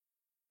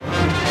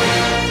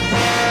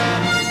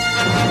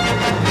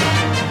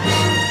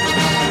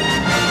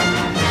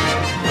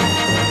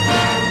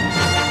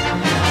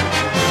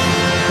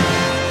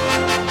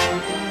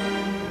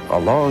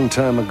long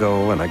time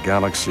ago, in a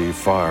galaxy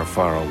far,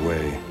 far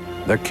away,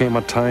 there came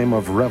a time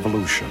of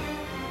revolution,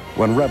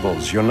 when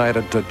rebels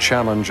united to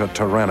challenge a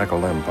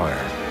tyrannical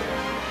empire.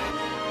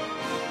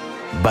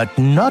 But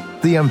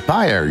not the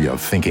empire you're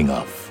thinking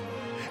of.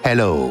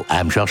 Hello,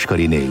 I'm Georges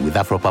Collinet with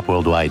Afropop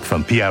Worldwide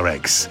from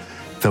PRX.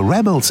 The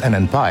rebels and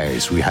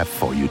empires we have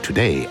for you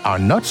today are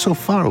not so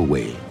far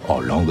away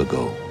or long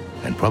ago,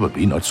 and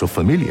probably not so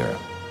familiar.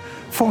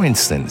 For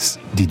instance,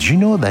 did you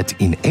know that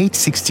in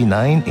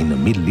 869 in the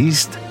Middle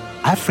East,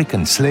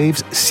 African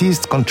slaves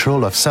seized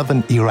control of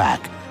southern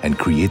Iraq and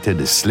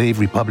created a slave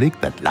republic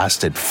that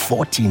lasted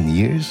 14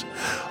 years?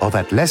 Or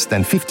that less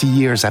than 50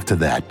 years after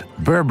that,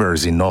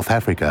 Berbers in North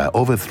Africa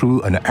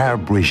overthrew an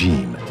Arab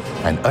regime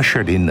and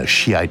ushered in a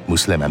Shiite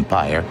Muslim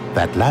empire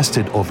that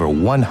lasted over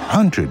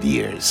 100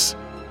 years.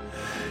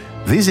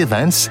 These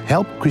events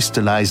helped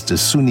crystallize the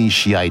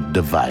Sunni-Shiite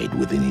divide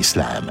within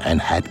Islam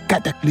and had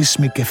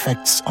cataclysmic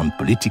effects on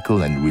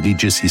political and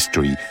religious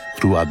history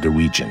throughout the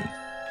region.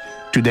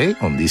 Today,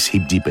 on this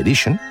Hip Deep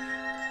edition,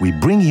 we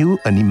bring you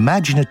an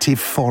imaginative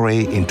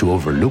foray into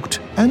overlooked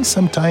and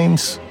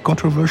sometimes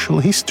controversial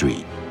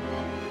history.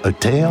 A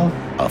tale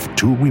of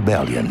two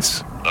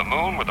rebellions. The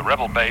moon with the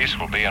rebel base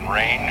will be in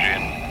range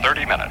in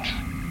 30 minutes.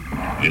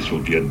 This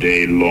will be a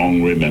day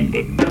long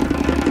remembered.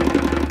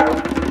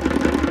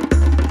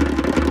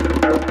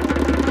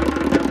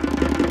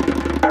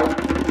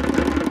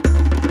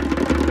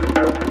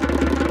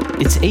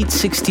 It's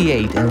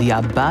 868 and the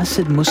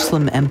Abbasid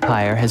Muslim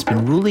Empire has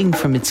been ruling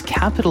from its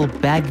capital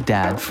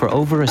Baghdad for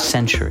over a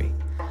century.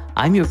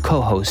 I'm your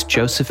co-host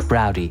Joseph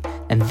Braudy,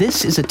 and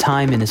this is a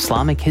time in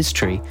Islamic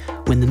history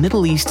when the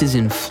Middle East is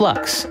in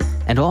flux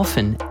and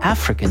often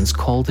Africans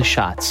call the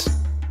shots.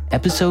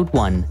 Episode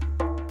 1,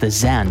 The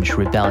Zanj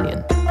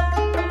Rebellion.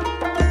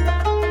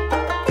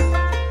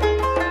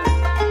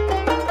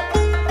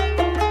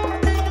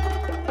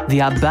 The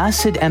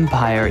Abbasid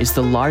Empire is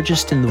the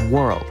largest in the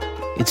world.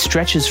 It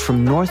stretches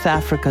from North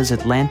Africa's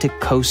Atlantic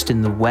coast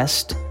in the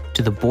west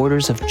to the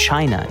borders of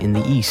China in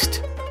the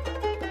east.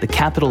 The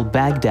capital,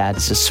 Baghdad,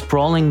 is a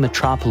sprawling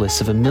metropolis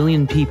of 1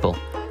 million people,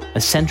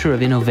 a center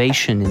of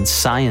innovation in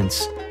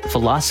science,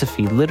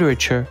 philosophy,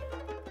 literature,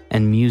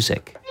 and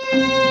music.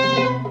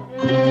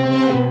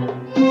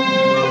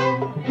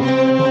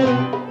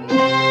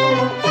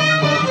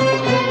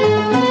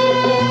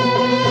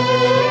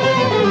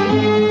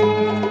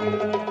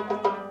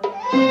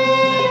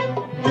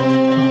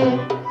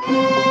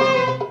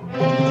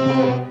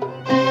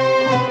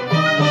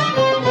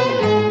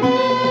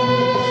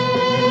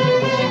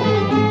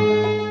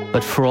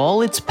 For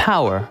all its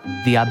power,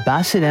 the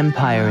Abbasid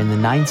Empire in the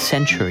 9th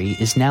century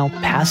is now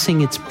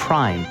passing its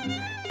prime,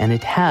 and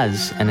it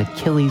has an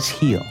Achilles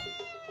heel.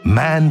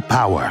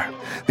 Manpower.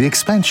 The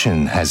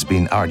expansion has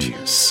been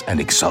arduous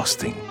and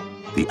exhausting.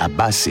 The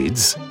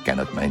Abbasids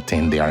cannot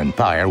maintain their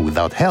empire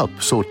without help,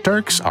 so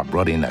Turks are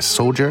brought in as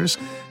soldiers,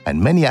 and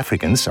many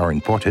Africans are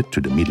imported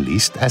to the Middle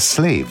East as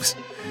slaves.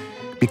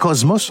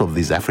 Because most of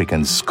these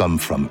Africans come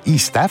from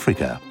East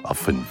Africa,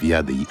 often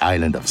via the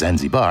island of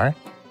Zanzibar,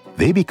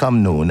 they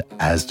become known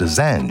as the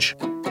Zanj.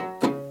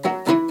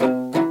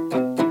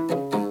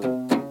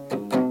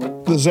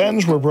 The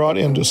Zanj were brought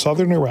into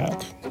southern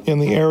Iraq in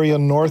the area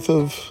north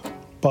of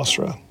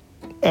Basra,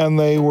 and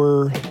they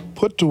were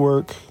put to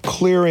work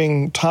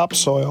clearing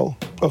topsoil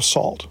of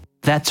salt.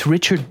 That's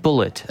Richard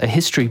Bullitt, a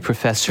history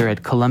professor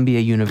at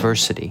Columbia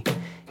University.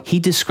 He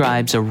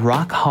describes a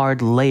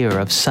rock-hard layer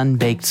of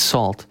sun-baked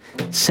salt,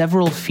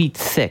 several feet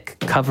thick,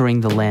 covering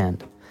the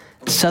land.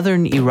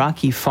 Southern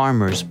Iraqi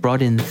farmers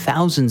brought in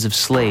thousands of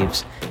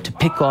slaves to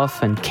pick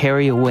off and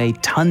carry away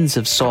tons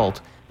of salt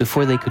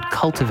before they could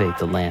cultivate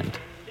the land.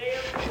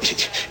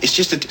 It's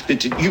just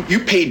that you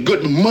paid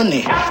good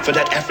money for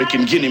that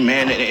African guinea,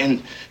 man,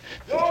 and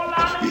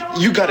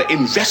you got an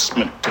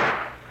investment.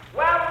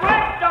 Well,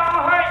 work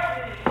don't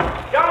hurt me.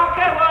 Don't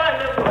care what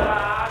it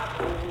was.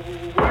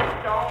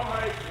 Work don't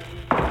hurt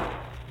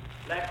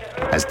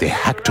me. As they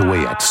hacked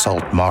away at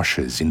salt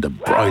marshes in the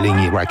broiling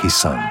Iraqi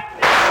sun.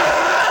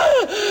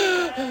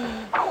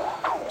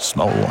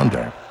 Small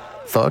wonder,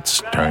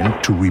 thoughts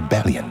turned to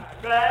rebellion.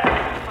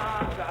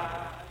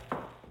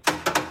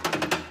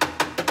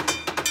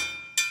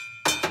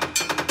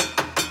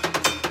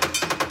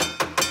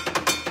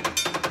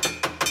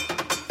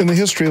 In the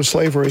history of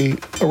slavery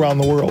around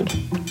the world,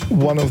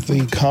 one of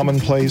the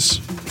commonplace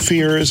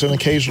fears and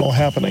occasional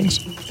happenings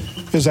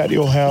is that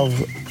you'll have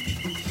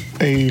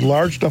a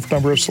large enough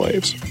number of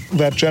slaves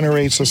that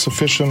generates a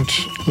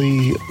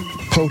sufficiently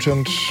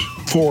potent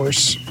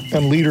force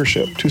and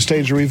leadership to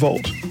stage a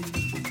revolt.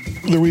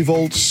 The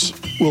revolts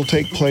will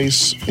take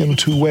place in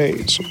two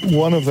ways.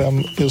 One of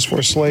them is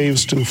for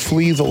slaves to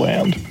flee the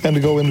land and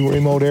to go into a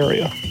remote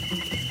area.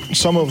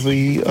 Some of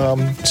the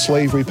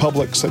slave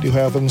republics that you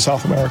have in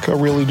South America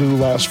really do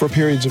last for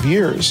periods of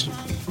years,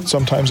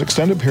 sometimes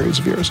extended periods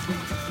of years,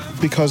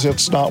 because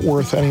it's not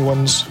worth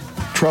anyone's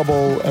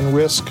trouble and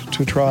risk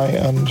to try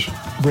and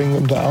bring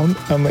them down,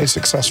 and they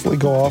successfully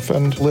go off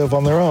and live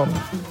on their own.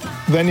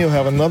 Then you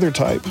have another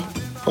type,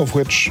 of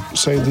which,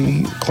 say,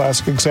 the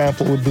classic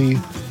example would be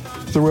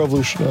the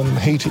revolution in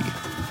Haiti,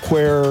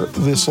 where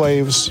the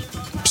slaves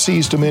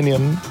seize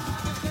dominion,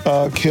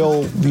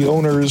 kill the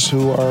owners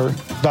who are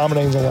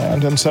dominating the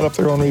land, and set up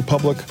their own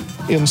republic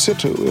in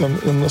situ,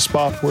 in the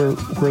spot where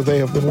they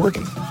have been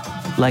working.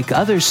 Like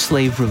other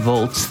slave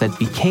revolts that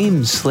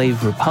became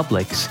slave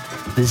republics,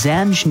 the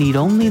Zanj need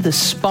only the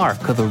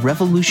spark of a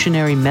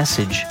revolutionary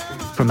message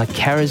from a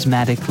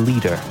charismatic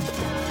leader.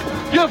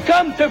 You've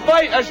come to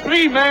fight as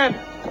free men.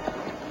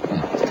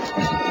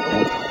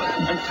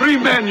 And free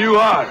men you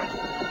are.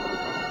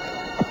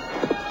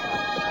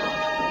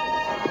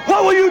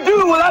 What will you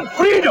do without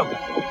freedom?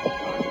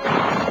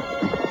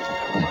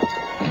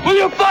 Will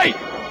you fight?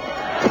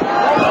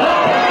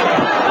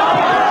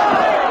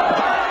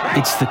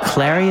 It's the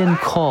clarion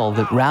call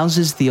that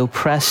rouses the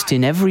oppressed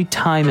in every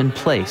time and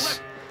place.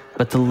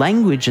 But the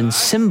language and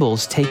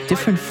symbols take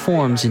different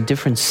forms in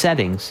different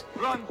settings,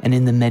 and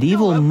in the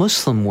medieval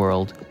Muslim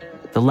world,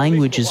 the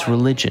language is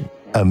religion.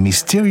 A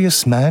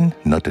mysterious man,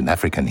 not an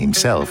African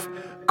himself,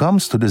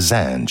 comes to the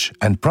Zanj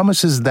and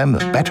promises them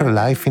a better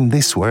life in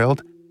this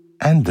world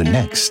and the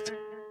next.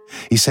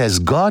 He says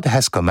God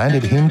has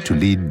commanded him to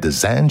lead the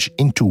Zanj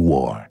into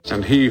war.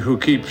 And he who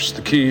keeps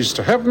the keys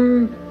to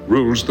heaven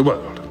rules the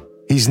world.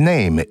 His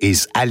name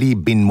is Ali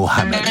bin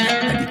Muhammad,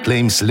 and he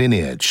claims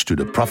lineage to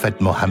the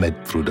Prophet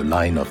Muhammad through the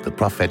line of the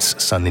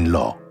Prophet's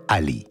son-in-law,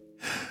 Ali.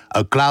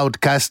 A cloud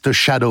cast a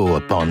shadow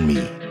upon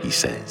me, he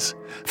says.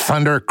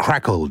 Thunder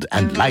crackled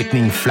and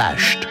lightning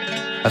flashed.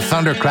 A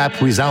thunderclap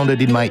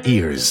resounded in my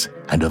ears,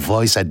 and a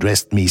voice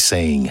addressed me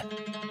saying,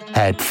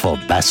 "Head for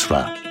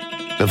Basra."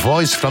 The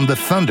voice from the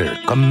thunder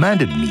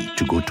commanded me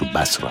to go to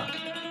Basra.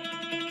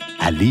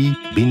 Ali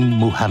bin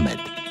Muhammad,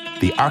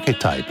 the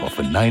archetype of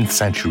a 9th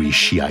century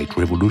Shiite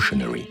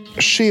revolutionary.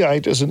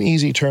 Shiite is an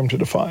easy term to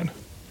define.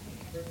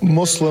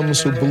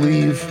 Muslims who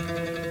believe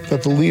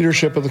that the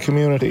leadership of the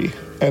community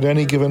at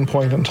any given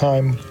point in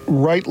time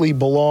rightly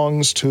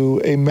belongs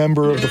to a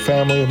member of the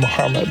family of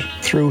Muhammad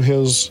through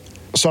his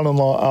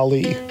son-in-law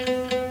Ali.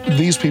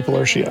 These people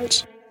are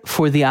Shiites.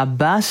 For the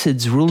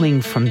Abbasids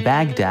ruling from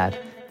Baghdad,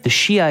 the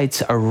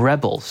Shiites are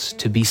rebels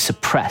to be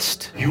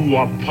suppressed. You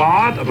are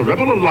part of a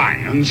rebel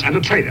alliance and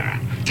a traitor.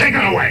 Take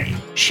her away.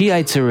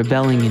 Shiites are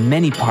rebelling in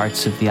many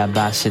parts of the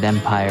Abbasid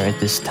Empire at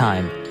this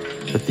time,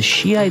 but the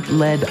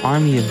Shiite-led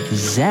army of the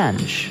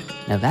Zanj,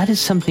 now that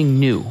is something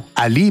new.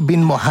 Ali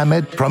bin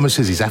Muhammad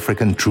promises his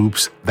African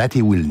troops that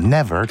he will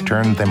never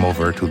turn them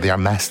over to their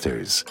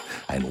masters.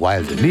 And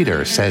while the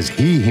leader says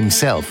he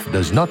himself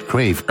does not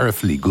crave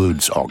earthly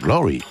goods or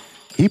glory,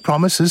 he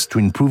promises to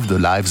improve the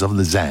lives of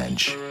the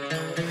Zanj.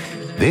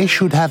 They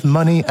should have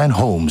money and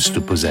homes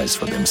to possess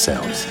for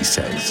themselves, he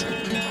says,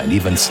 and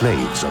even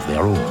slaves of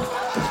their own.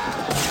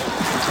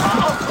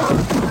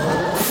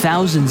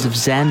 Thousands of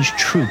Zanj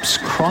troops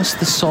cross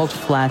the salt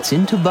flats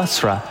into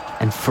Basra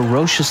and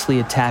ferociously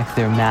attack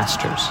their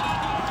masters.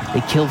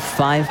 They kill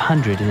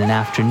 500 in an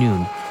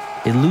afternoon.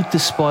 They loot the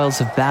spoils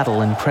of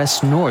battle and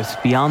press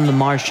north beyond the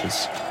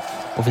marshes.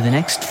 Over the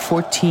next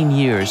 14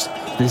 years,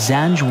 the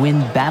Zanj win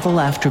battle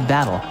after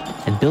battle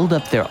and build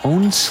up their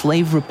own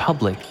slave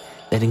republic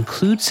that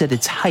includes at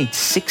its height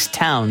 6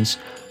 towns,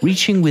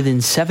 reaching within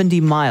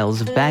 70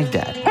 miles of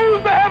Baghdad.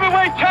 Who's the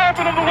heavyweight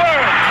champion of the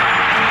world?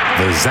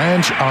 The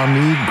Zanj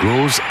army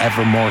grows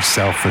ever more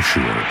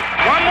self-assured.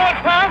 One more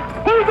time.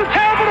 Who's the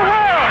champion of the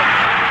world?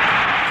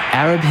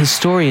 Arab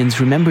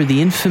historians remember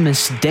the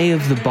infamous Day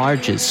of the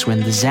Barges when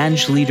the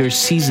Zanj leader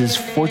seizes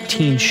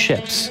 14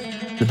 ships.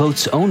 The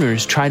boats'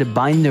 owners try to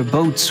bind their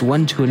boats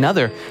one to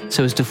another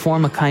so as to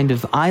form a kind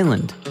of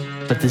island,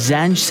 but the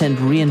Zanj send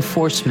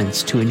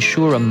reinforcements to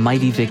ensure a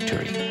mighty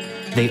victory.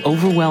 They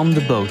overwhelm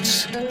the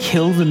boats,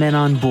 kill the men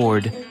on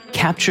board,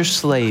 capture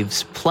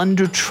slaves,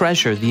 plunder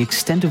treasure the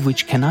extent of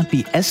which cannot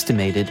be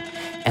estimated,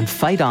 and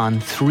fight on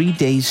 3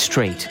 days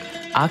straight,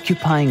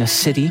 occupying a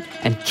city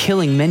and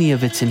killing many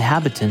of its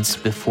inhabitants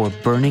before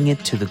burning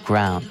it to the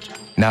ground.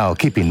 Now,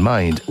 keep in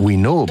mind, we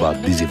know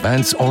about these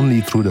events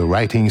only through the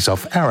writings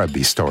of Arab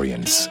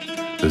historians.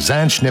 The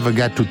Zanj never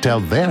got to tell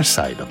their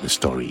side of the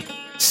story.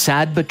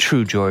 Sad but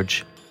true,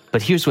 George.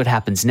 But here's what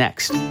happens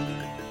next.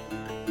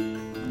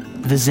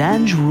 The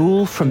Zanj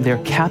rule from their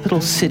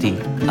capital city,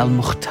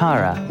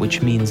 Al-Mukhtara,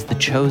 which means the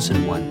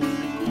chosen one.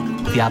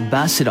 The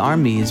Abbasid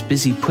army is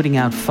busy putting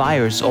out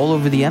fires all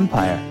over the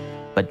empire,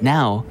 but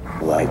now,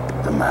 wipe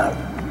them out.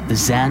 The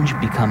Zanj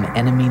become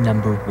enemy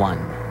number 1.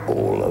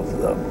 All of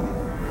them.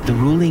 The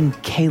ruling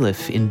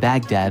caliph in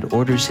Baghdad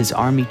orders his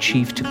army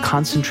chief to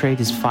concentrate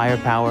his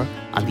firepower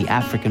on the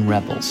African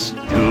rebels.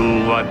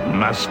 Do what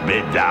must be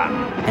done.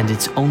 And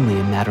it's only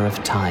a matter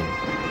of time.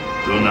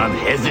 Do not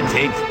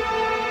hesitate.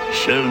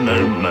 Show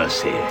no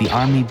mercy. The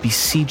army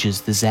besieges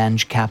the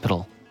Zanj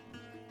capital.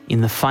 In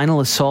the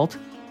final assault,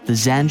 the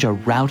Zanj are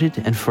routed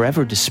and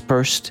forever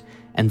dispersed,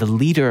 and the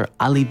leader,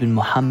 Ali bin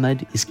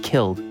Muhammad, is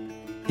killed,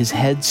 his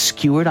head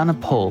skewered on a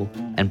pole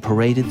and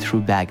paraded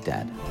through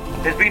Baghdad.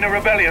 There's been a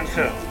rebellion,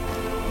 sir.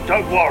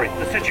 Don't worry,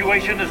 the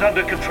situation is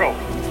under control.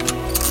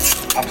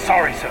 I'm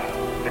sorry, sir.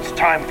 It's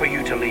time for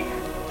you to leave.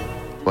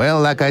 Well,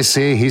 like I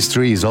say,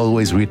 history is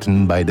always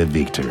written by the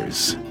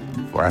victors.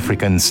 For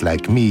Africans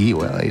like me,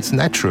 well, it's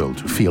natural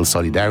to feel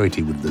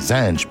solidarity with the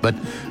Zanj, but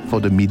for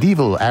the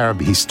medieval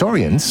Arab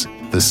historians,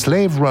 the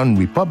slave-run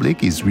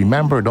republic is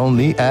remembered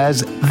only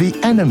as the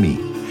enemy.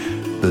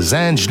 The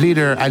Zanj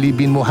leader Ali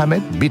bin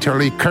Muhammad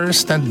bitterly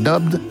cursed and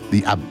dubbed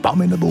the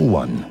Abominable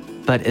One.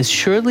 But as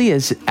surely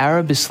as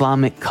Arab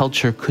Islamic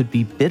culture could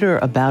be bitter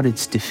about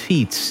its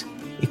defeats,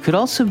 it could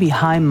also be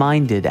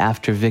high-minded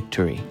after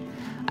victory.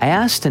 I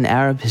asked an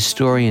Arab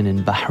historian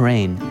in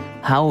Bahrain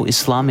how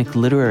Islamic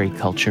literary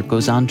culture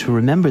goes on to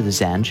remember the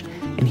Zanj,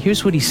 and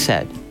here's what he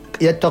said.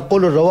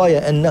 تقول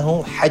الرواية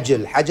أنه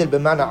حجل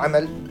بمعنى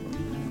عمل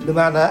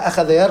بمعنى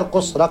أخذ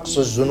يرقص رقص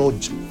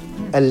الزنوج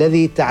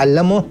الذي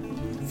تعلمه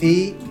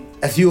في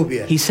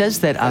Ethiopia. He says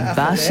that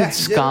Abbasid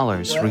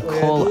scholars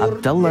recall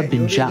Abdullah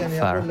bin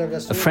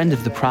Ja'far, a friend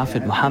of the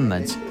Prophet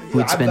Muhammad's, who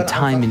had spent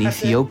time in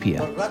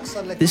Ethiopia.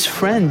 This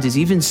friend is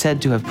even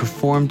said to have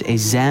performed a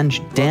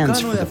Zanj dance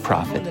for the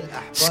Prophet,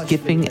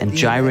 skipping and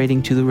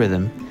gyrating to the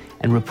rhythm,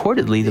 and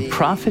reportedly the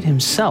Prophet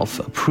himself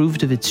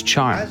approved of its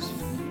charm.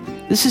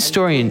 This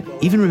historian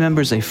even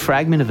remembers a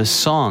fragment of a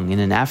song in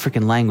an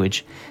African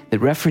language that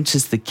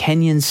references the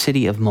Kenyan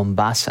city of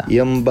Mombasa.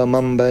 Yamba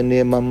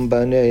mambane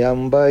mambane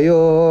yamba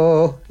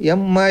yo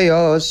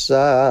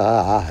yamayosa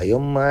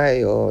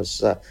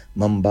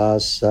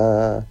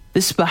Mombasa.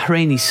 This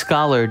Bahraini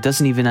scholar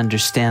doesn't even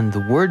understand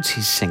the words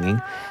he's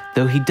singing,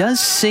 though he does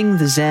sing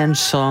the Zanj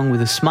song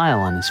with a smile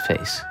on his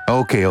face.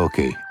 Okay.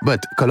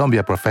 But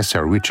Columbia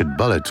professor Richard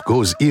Bullitt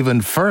goes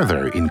even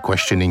further in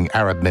questioning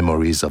Arab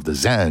memories of the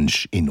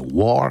Zanj in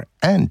war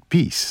and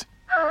peace.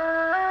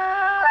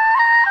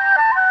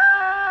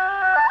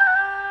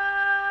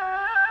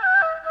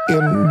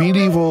 In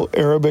medieval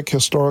Arabic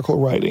historical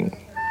writing,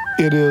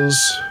 it is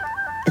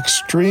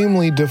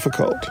extremely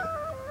difficult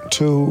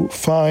to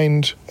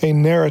find a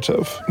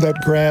narrative that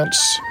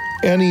grants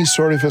any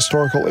sort of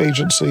historical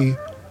agency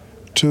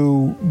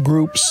to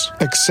groups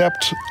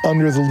except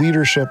under the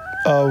leadership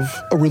of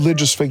a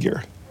religious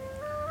figure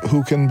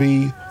who can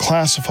be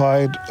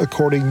classified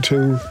according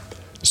to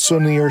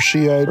Sunni or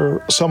Shia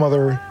or some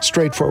other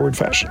straightforward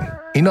fashion.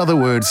 In other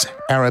words,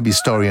 Arab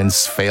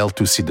historians fail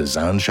to see the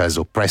Zanj as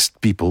oppressed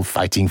people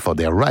fighting for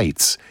their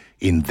rights.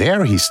 In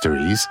their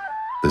histories,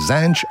 the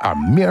Zanj are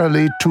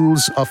merely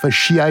tools of a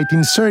Shiite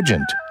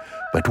insurgent.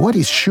 But what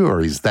is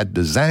sure is that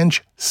the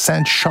Zanj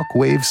sent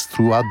shockwaves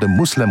throughout the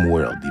Muslim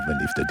world, even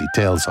if the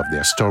details of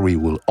their story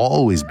will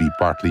always be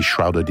partly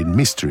shrouded in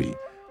mystery.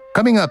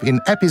 Coming up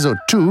in episode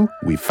 2,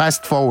 we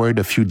fast forward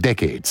a few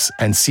decades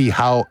and see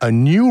how a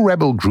new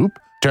rebel group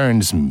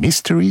turns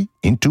mystery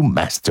into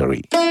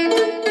mastery.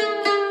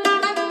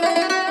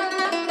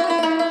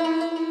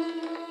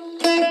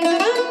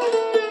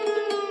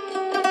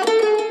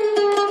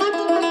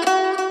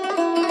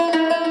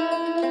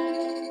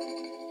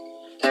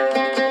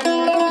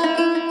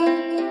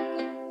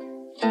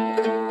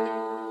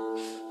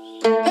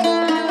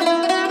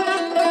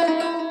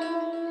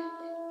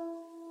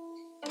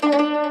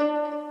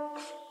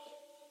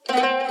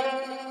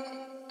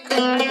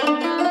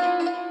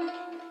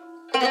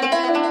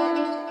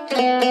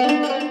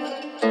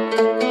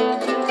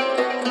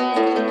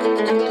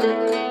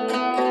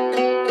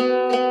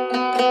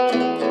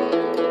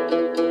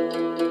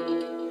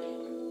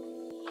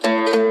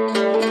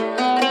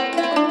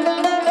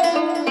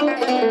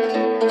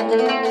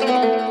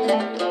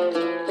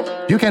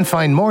 You can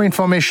find more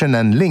information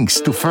and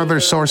links to further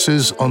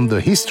sources on the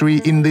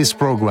history in this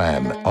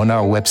program on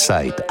our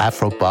website,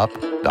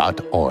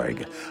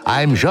 afropop.org.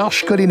 I'm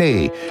Georges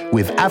Collinet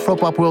with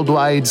Afropop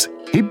Worldwide's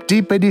Hip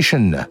Deep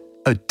Edition,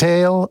 A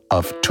Tale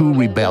of Two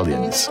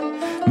Rebellions.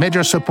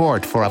 Major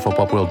support for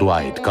Afropop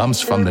Worldwide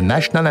comes from the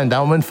National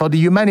Endowment for the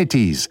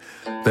Humanities,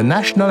 the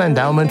National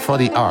Endowment for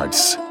the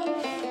Arts.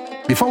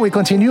 Before we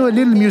continue, a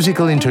little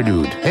musical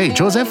interlude. Hey,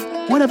 Joseph,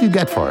 what have you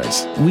got for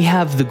us? We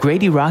have the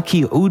great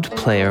Iraqi oud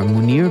player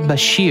Munir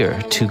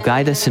Bashir to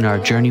guide us in our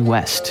journey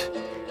west.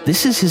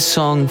 This is his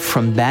song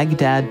From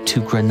Baghdad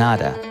to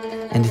Granada,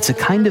 and it's a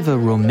kind of a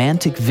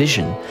romantic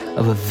vision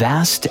of a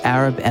vast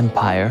Arab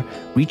empire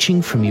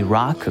reaching from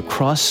Iraq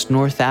across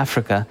North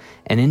Africa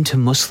and into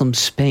Muslim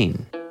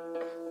Spain.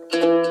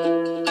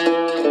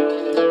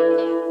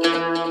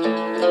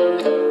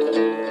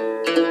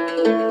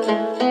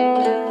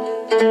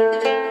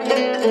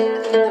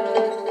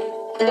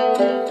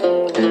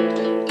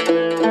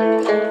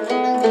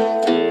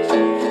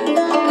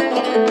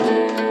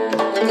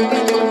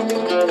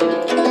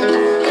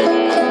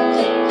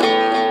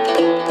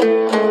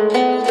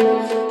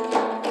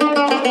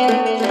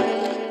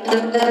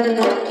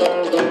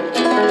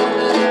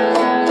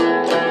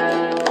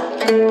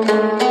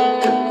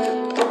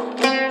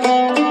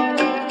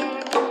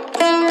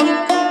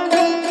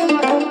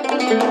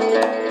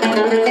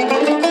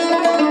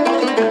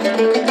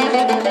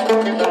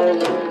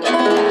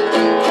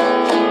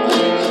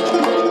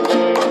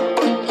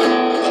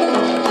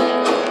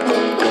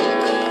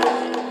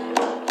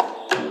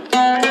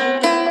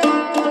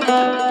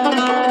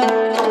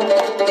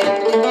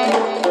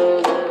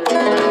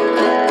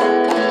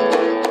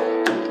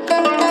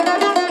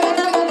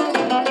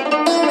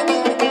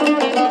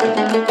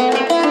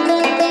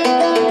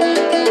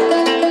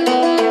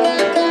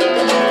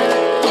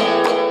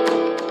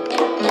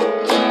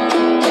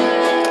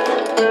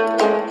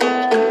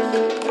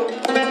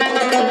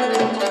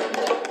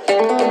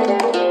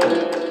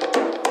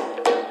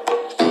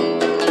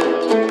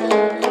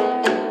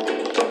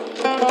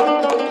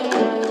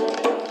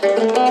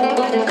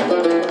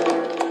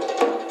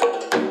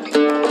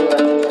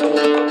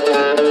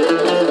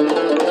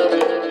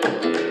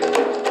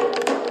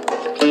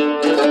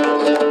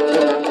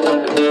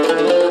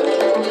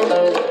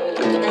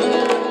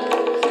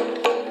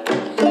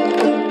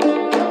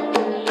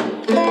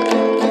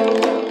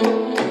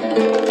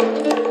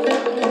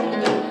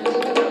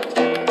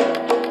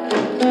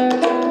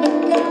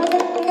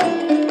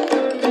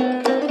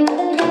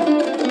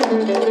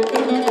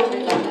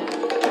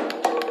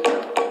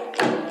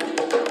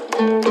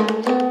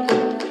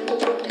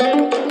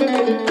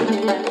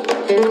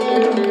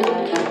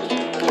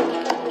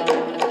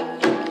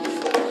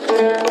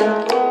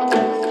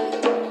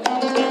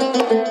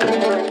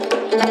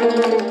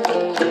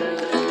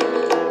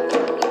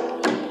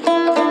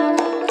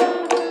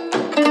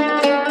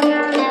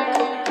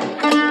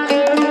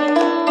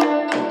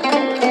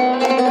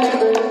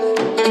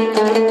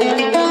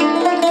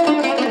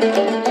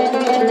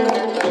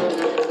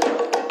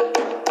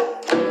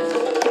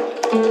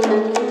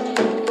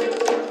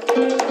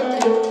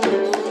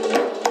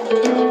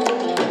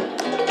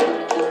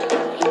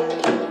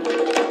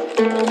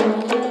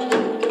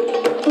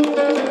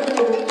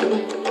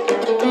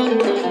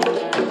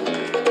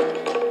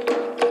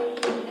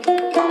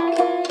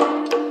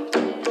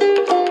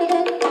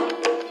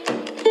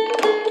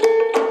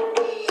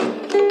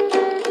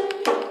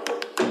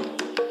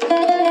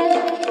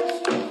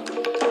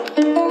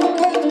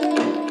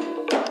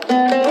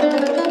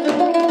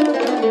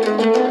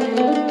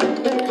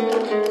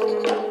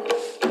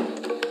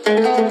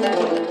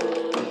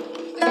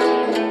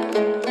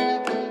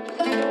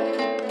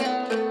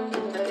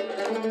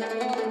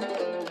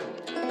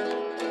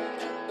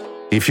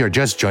 If you're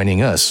just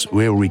joining us,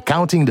 we're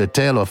recounting the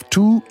tale of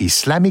two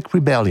Islamic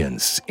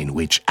rebellions in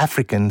which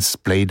Africans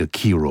played a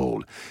key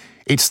role.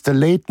 It's the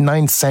late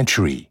 9th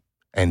century,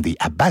 and the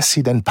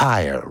Abbasid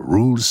Empire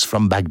rules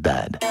from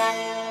Baghdad.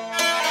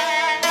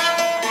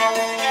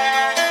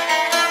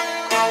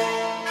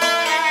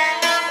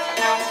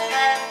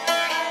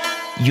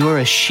 You're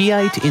a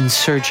Shiite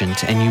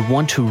insurgent and you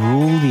want to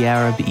rule the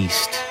Arab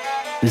East.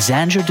 The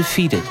Zanj are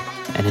defeated,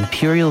 and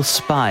imperial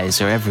spies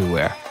are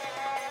everywhere.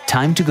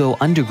 Time to go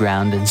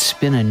underground and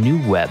spin a new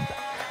web,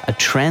 a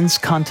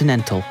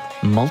transcontinental,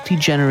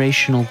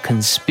 multi-generational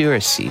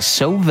conspiracy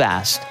so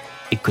vast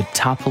it could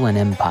topple an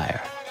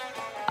empire.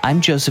 I'm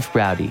Joseph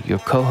Browdy, your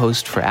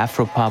co-host for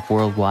Afropop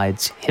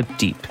Worldwide's Hip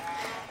Deep,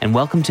 and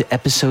welcome to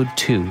Episode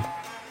 2,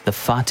 The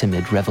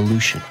Fatimid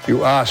Revolution.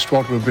 You asked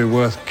what would be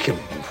worth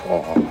killing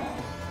for.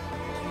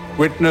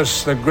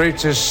 Witness the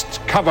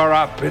greatest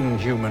cover-up in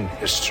human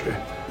history.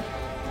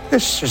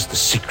 This is the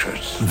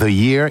secret. The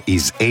year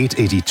is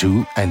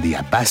 882, and the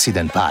Abbasid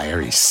Empire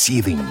is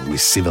seething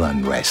with civil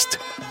unrest.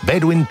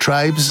 Bedouin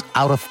tribes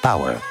out of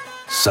power,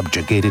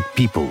 subjugated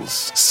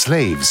peoples,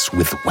 slaves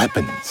with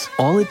weapons.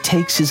 All it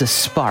takes is a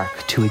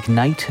spark to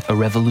ignite a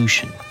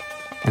revolution.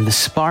 And the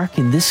spark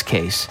in this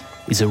case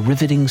is a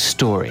riveting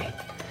story.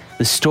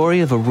 The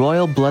story of a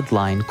royal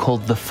bloodline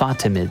called the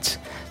Fatimids,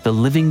 the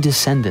living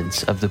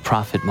descendants of the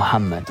Prophet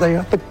Muhammad. They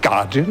are the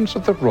guardians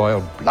of the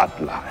royal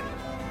bloodline.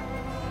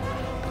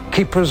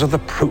 Keepers of the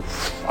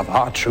proof of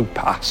our true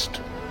past.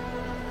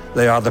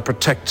 They are the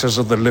protectors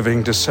of the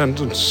living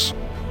descendants.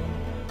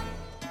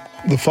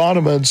 The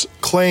Fatimids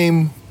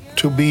claim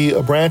to be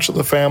a branch of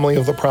the family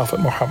of the Prophet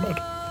Muhammad.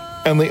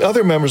 And the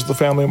other members of the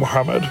family of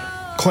Muhammad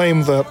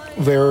claim that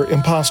they're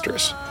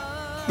imposters.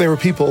 They were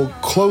people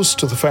close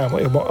to the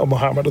family of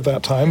Muhammad at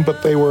that time,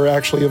 but they were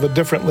actually of a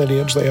different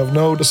lineage. They have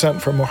no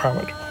descent from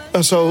Muhammad.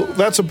 So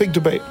that's a big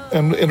debate.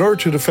 And in order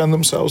to defend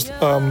themselves,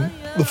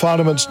 the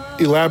Fatimids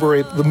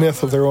elaborate the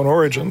myth of their own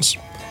origins,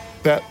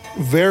 that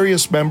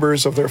various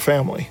members of their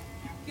family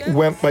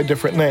went by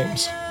different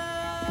names.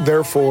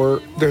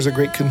 Therefore, there's a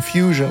great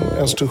confusion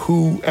as to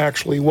who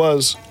actually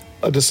was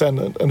a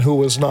descendant and who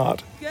was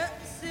not.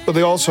 But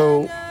they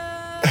also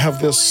have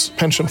this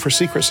penchant for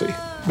secrecy,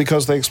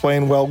 because they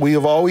explain, well, we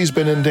have always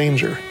been in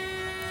danger.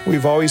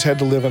 We've always had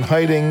to live in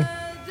hiding.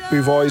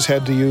 We've always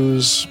had to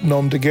use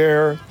nom de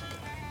guerre,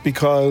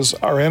 because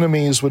our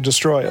enemies would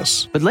destroy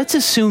us. But let's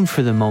assume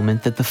for the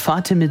moment that the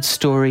Fatimid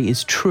story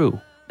is true,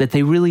 that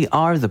they really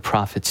are the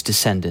Prophet's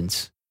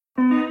descendants.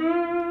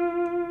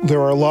 There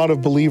are a lot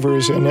of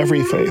believers in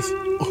every faith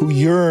who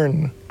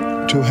yearn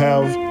to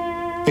have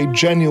a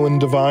genuine,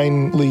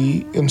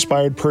 divinely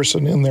inspired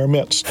person in their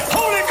midst.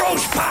 Holy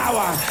Ghost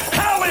power!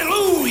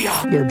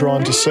 Hallelujah! They're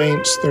drawn to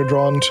saints, they're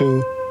drawn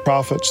to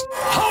prophets.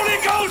 Holy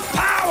Ghost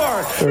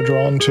power! They're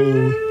drawn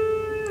to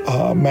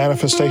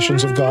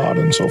manifestations of God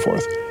and so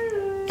forth.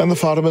 And the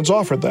Fatimids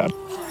offered that.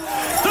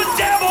 The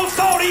devil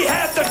thought he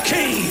had the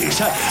keys.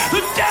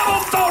 The devil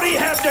thought he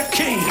had the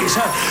keys.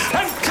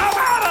 And come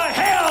out of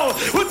hell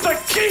with the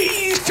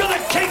keys to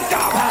the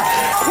kingdom.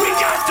 We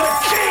got the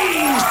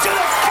keys to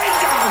the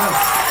kingdom.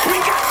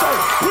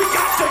 We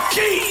got the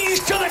keys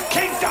to the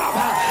kingdom.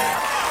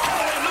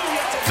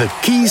 The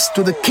keys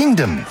to the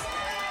kingdom.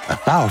 A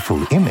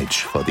powerful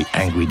image for the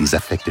angry,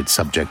 disaffected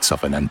subjects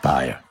of an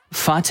empire.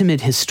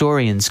 Fatimid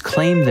historians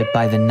claim that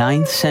by the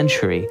 9th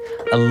century,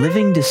 a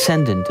living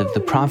descendant of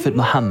the Prophet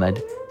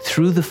Muhammad,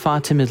 through the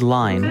Fatimid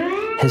line,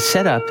 has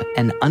set up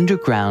an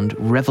underground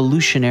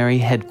revolutionary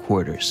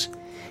headquarters.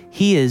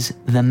 He is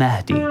the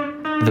Mahdi,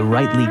 the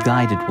rightly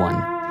guided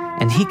one,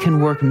 and he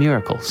can work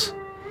miracles.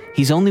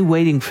 He's only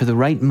waiting for the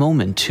right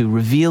moment to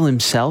reveal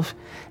himself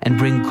and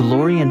bring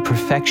glory and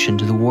perfection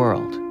to the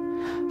world.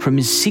 From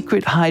his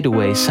secret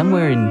hideaway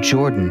somewhere in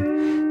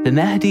Jordan, the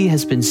Mahdi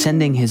has been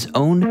sending his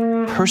own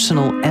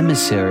personal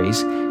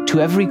emissaries to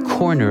every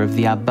corner of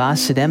the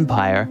Abbasid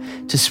Empire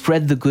to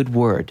spread the good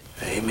word.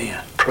 Amen.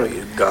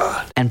 Praise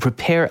God. and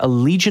prepare a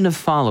legion of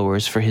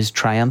followers for his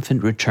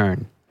triumphant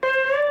return.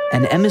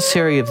 An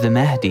emissary of the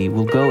Mahdi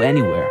will go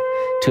anywhere,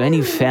 to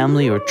any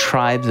family or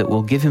tribe that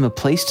will give him a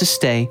place to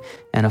stay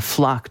and a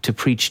flock to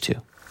preach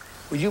to.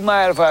 Would you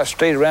mind if I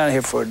stayed around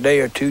here for a day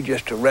or two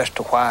just to rest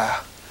a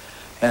while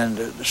and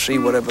to see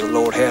whatever the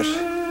Lord has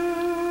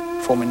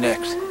for me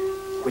next?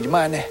 Would you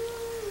mind that?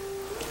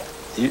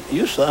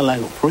 You sound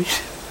like a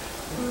preacher.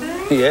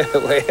 Yeah,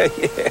 well,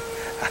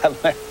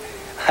 yeah.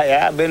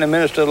 I've been a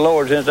minister of the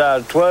Lord since I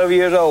was 12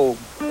 years old,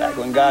 back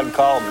when God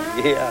called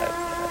me. Yeah,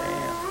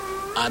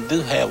 I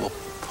do have a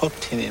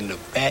pumpkin in the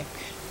back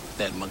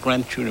that my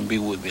grandchildren be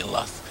with me a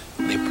lot.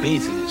 They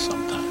plays in it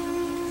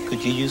sometimes.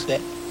 Could you use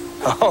that?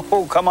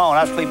 Oh, come on.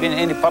 I sleep in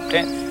any pup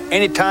tent,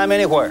 anytime,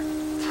 anywhere.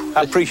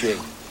 I appreciate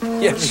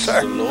it. Yes,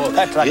 sir.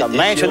 That's like a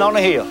mansion on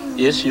a hill.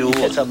 Yes, you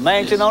It's a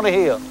mansion on a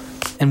hill.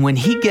 And when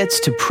he gets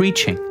to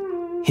preaching,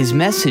 his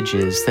message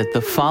is that the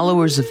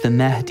followers of the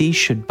Mahdi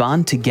should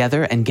bond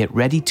together and get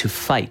ready to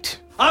fight.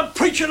 I'm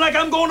preaching like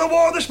I'm going to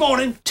war this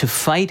morning. To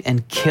fight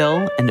and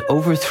kill and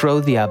overthrow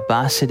the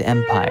Abbasid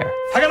Empire,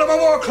 I got on my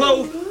war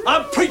clothes.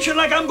 I'm preaching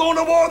like I'm going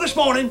to war this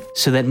morning.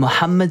 so that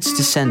Muhammad's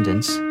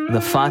descendants,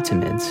 the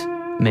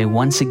Fatimids, may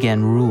once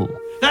again rule.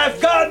 Now, if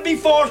God be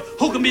for us,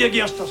 who can be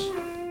against us?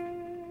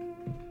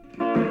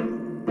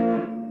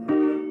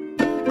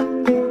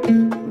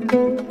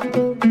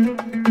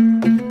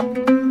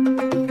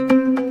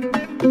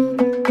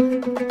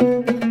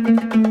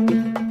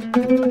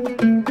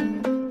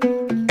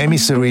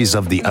 Emissaries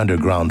of the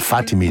underground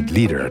Fatimid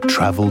leader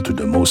travel to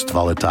the most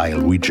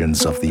volatile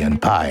regions of the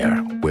empire,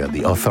 where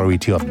the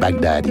authority of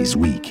Baghdad is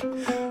weak.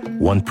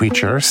 One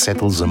preacher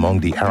settles among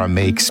the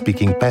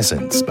Aramaic-speaking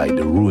peasants by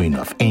the ruin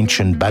of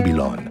ancient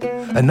Babylon.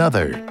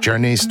 Another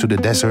journeys to the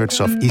deserts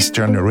of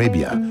eastern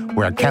Arabia,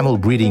 where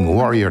camel-breeding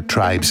warrior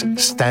tribes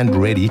stand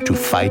ready to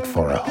fight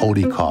for a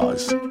holy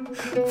cause.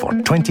 For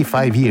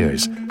 25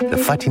 years, the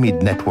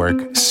Fatimid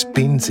network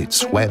spins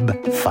its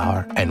web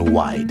far and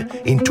wide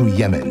into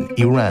Yemen,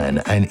 Iran,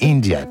 and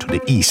India to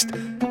the east,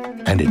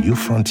 and a new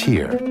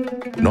frontier,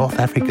 North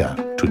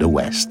Africa to the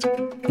west.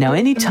 Now,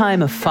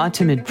 anytime a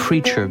Fatimid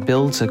preacher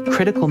builds a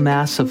critical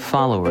mass of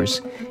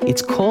followers,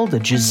 it's called a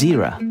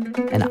Jazira,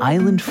 an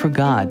island for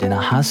God in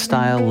a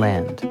hostile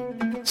land.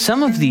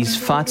 Some of these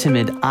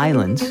Fatimid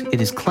islands,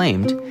 it is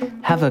claimed,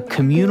 have a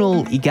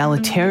communal,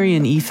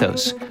 egalitarian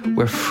ethos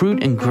where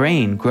fruit and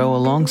grain grow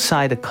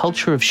alongside a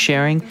culture of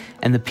sharing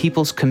and the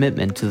people's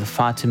commitment to the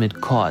Fatimid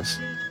cause.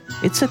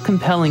 It's a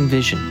compelling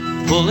vision.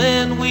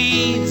 Pulling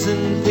weeds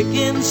and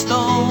picking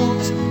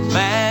stones,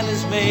 man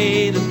is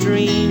made of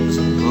dreams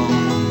and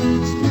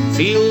bones.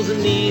 Feel the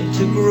need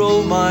to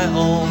grow my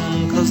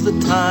own, 'cause the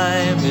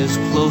time is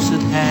close at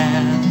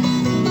hand.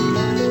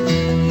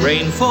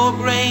 Grain for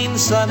grain,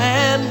 sun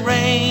and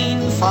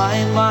rain,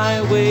 find my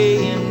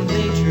way in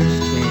nature's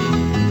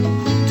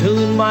game.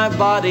 Tune my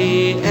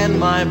body and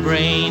my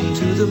brain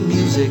to the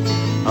music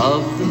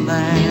of the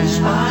land.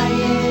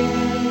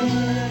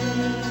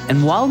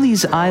 And while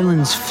these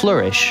islands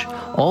flourish,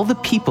 all the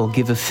people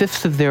give a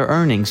fifth of their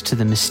earnings to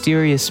the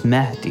mysterious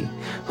Mahdi,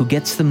 who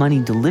gets the money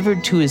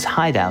delivered to his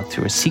hideout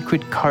through a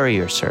secret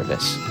courier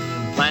service.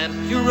 Plant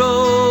your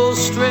rows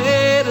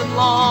straight and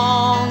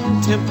long,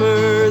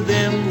 temper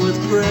them with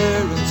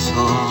prayer and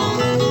song.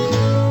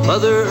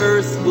 Mother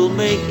Earth will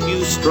make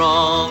you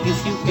strong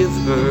if you give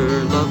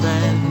her love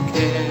and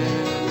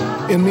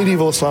care. In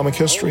medieval Islamic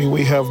history,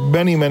 we have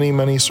many, many,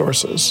 many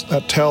sources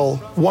that tell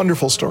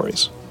wonderful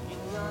stories.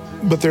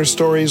 But they're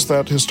stories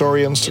that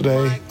historians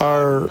today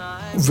are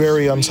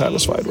very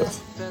unsatisfied with.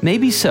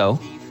 Maybe so,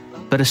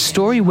 but a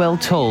story well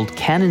told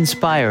can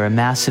inspire a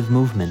massive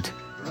movement,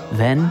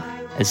 then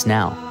as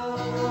now.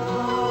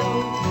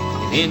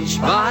 Inch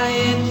by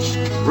inch,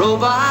 row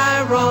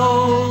by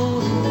row,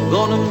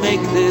 gonna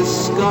make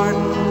this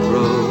garden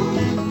grow.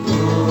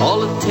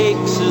 All it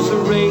takes is a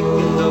rake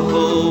and a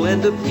hoe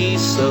and a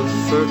piece of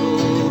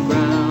fertile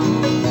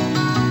ground.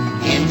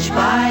 Inch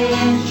by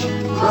inch,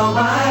 row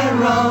by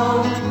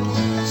row,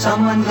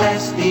 someone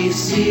bless these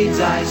seeds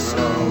I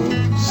sow.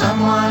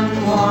 Someone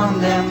warm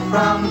them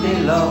from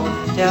below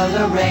till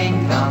the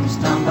rain comes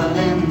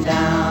tumbling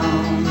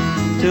down.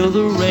 Till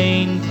the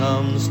rain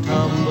comes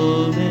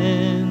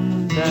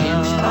tumbling down.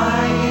 Inch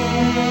by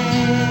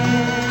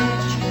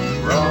inch,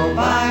 row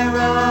by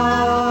row.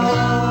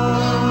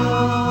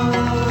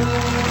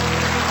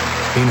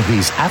 In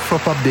his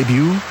Afropop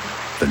debut,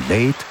 the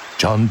late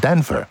John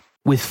Denver.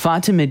 With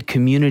Fatimid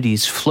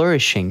communities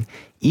flourishing,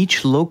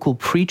 each local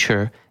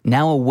preacher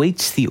now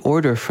awaits the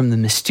order from the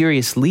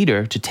mysterious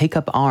leader to take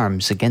up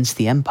arms against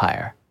the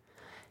empire.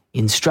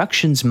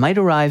 Instructions might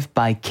arrive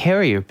by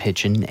carrier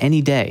pigeon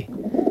any day.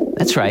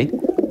 That's right,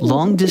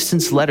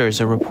 long-distance letters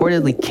are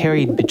reportedly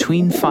carried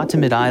between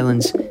Fatimid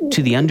Islands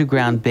to the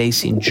underground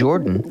base in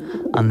Jordan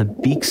on the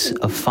beaks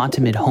of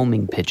Fatimid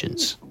homing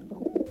pigeons.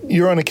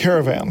 You're on a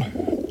caravan,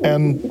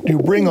 and you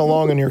bring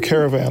along in your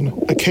caravan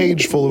a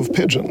cage full of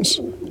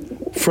pigeons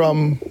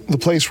from the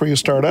place where you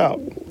start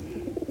out.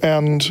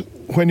 And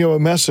when you have a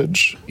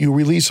message, you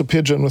release a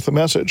pigeon with the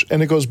message,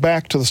 and it goes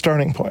back to the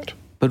starting point.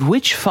 But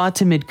which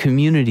Fatimid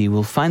community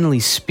will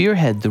finally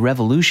spearhead the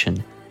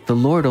revolution, the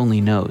Lord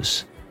only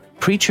knows.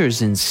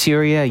 Preachers in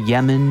Syria,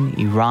 Yemen,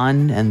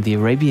 Iran, and the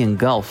Arabian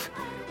Gulf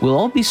will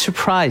all be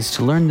surprised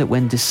to learn that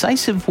when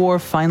decisive war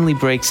finally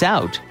breaks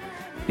out,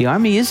 the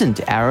army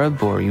isn't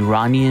Arab or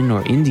Iranian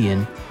or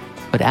Indian,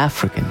 but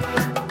African.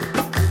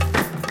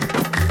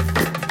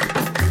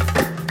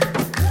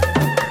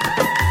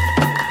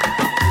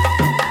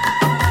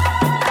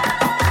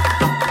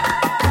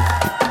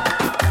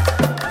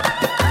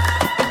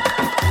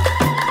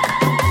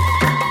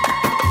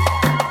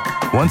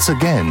 Once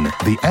again,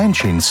 the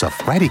engines of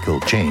radical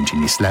change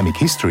in Islamic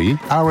history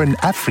are an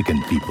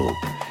African people.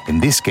 In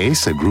this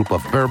case, a group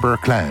of Berber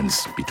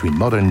clans between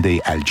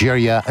modern-day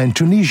Algeria and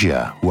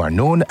Tunisia, who are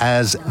known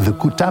as the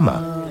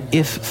Kutama.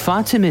 If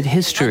Fatimid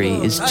history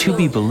is to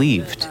be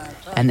believed,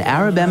 an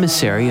Arab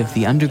emissary of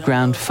the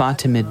underground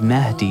Fatimid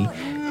Mahdi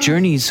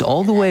journeys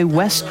all the way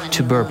west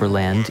to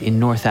Berberland in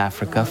North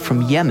Africa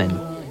from Yemen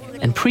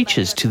and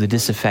preaches to the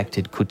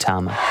disaffected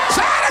Kutama.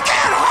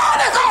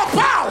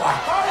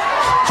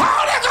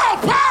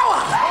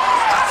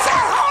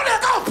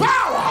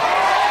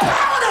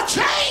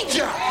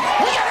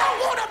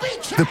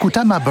 The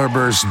Kutama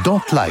Berbers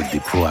don't like the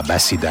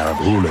pro-Abbasid Arab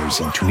rulers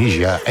in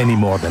Tunisia any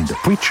more than the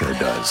preacher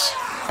does,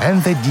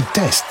 and they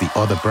detest the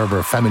other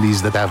Berber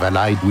families that have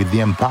allied with the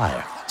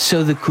empire.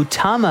 So the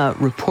Kutama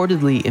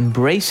reportedly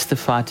embrace the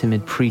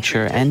Fatimid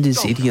preacher and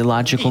his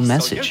ideological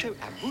message.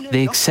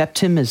 They accept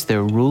him as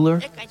their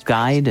ruler,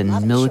 guide,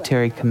 and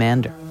military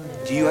commander.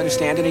 Do you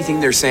understand anything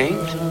they're saying?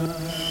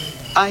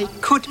 I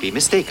could be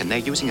mistaken. They're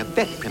using a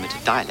very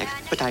primitive dialect,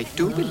 but I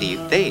do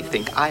believe they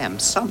think I am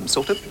some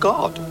sort of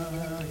god.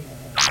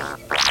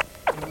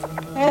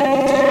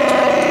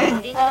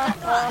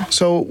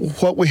 So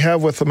what we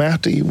have with the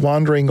Mahdi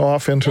wandering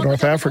off into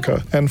North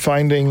Africa and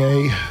finding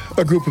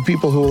a group of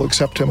people who will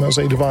accept him as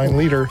a divine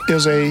leader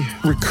is a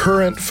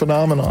recurrent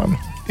phenomenon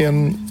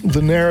in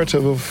the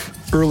narrative of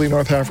early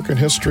North African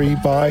history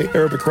by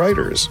Arabic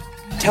writers.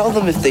 Tell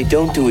them if they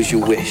don't do as you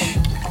wish,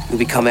 you'll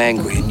become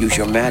angry and use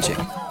your magic.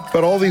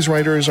 But all these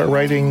writers are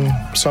writing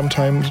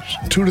sometimes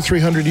 200 to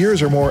 300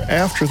 years or more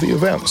after the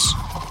events.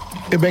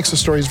 It makes the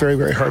stories very,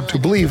 very hard to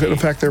believe. And in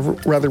fact, they're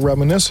rather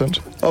reminiscent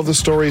of the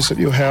stories that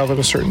you have at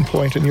a certain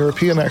point in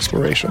European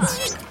exploration,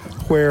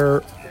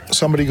 where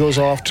somebody goes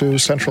off to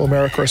Central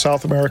America or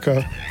South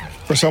America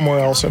or somewhere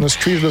else and is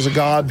treated as a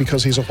god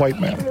because he's a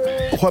white man.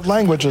 What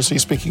language is he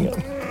speaking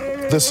in?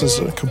 This is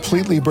a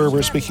completely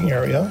Berber-speaking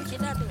area.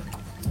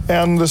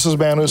 And this is a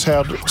man who's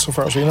had, so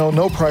far as we know,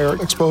 no prior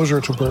exposure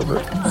to Berber.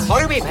 And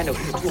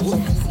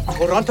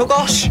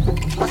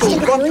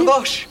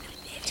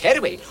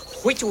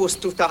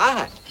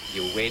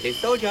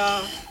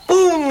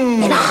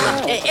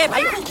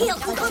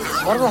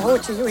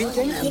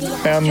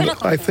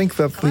I think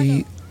that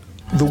the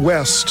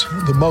West,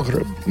 the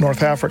Maghreb,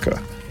 North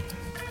Africa,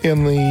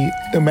 in the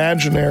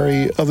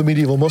imaginary of the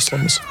medieval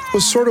Muslims,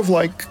 was sort of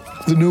like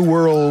the New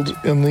World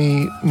in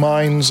the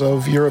minds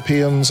of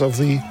Europeans of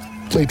the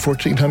late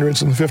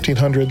 1400s and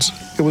 1500s.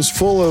 It was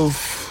full of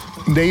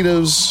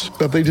natives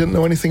that they didn't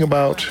know anything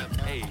about,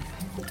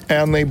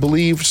 and they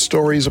believed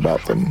stories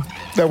about them.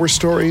 There were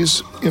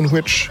stories in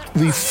which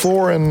the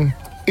foreign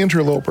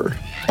interloper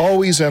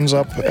always ends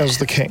up as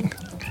the king,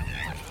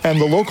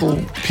 and the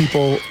local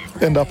people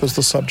end up as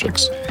the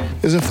subjects,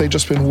 as if they'd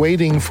just been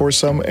waiting for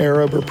some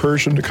Arab or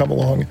Persian to come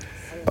along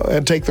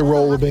and take the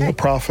role of being a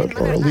prophet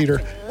or a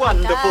leader.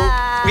 Wonderful.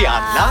 We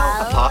are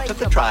now a part of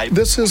the tribe.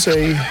 This is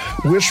a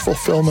wish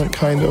fulfillment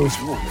kind of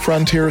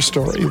frontier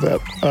story that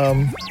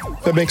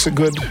makes a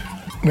good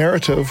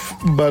narrative,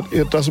 but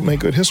it doesn't make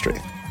good history.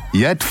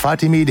 Yet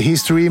Fatimid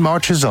history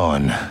marches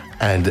on,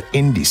 and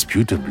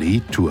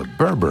indisputably to a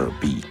Berber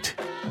beat.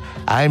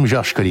 I'm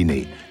Georges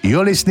Collinet.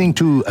 You're listening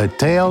to A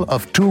Tale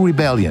of Two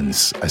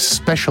Rebellions, a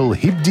special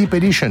hip-deep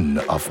edition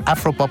of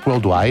Afropop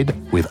Worldwide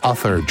with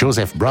author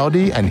Joseph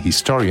Braudy and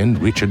historian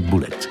Richard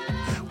Bullitt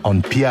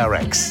on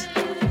PRX.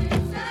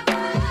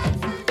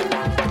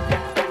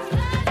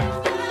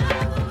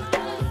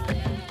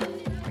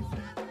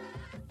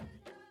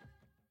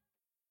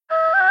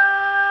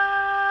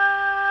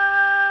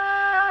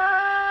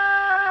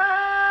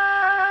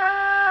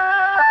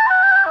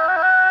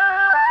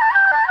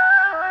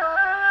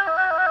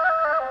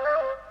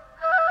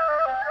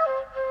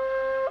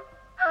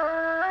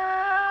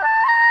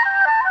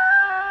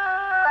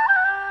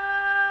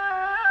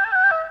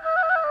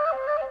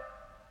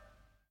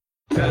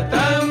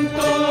 كتمت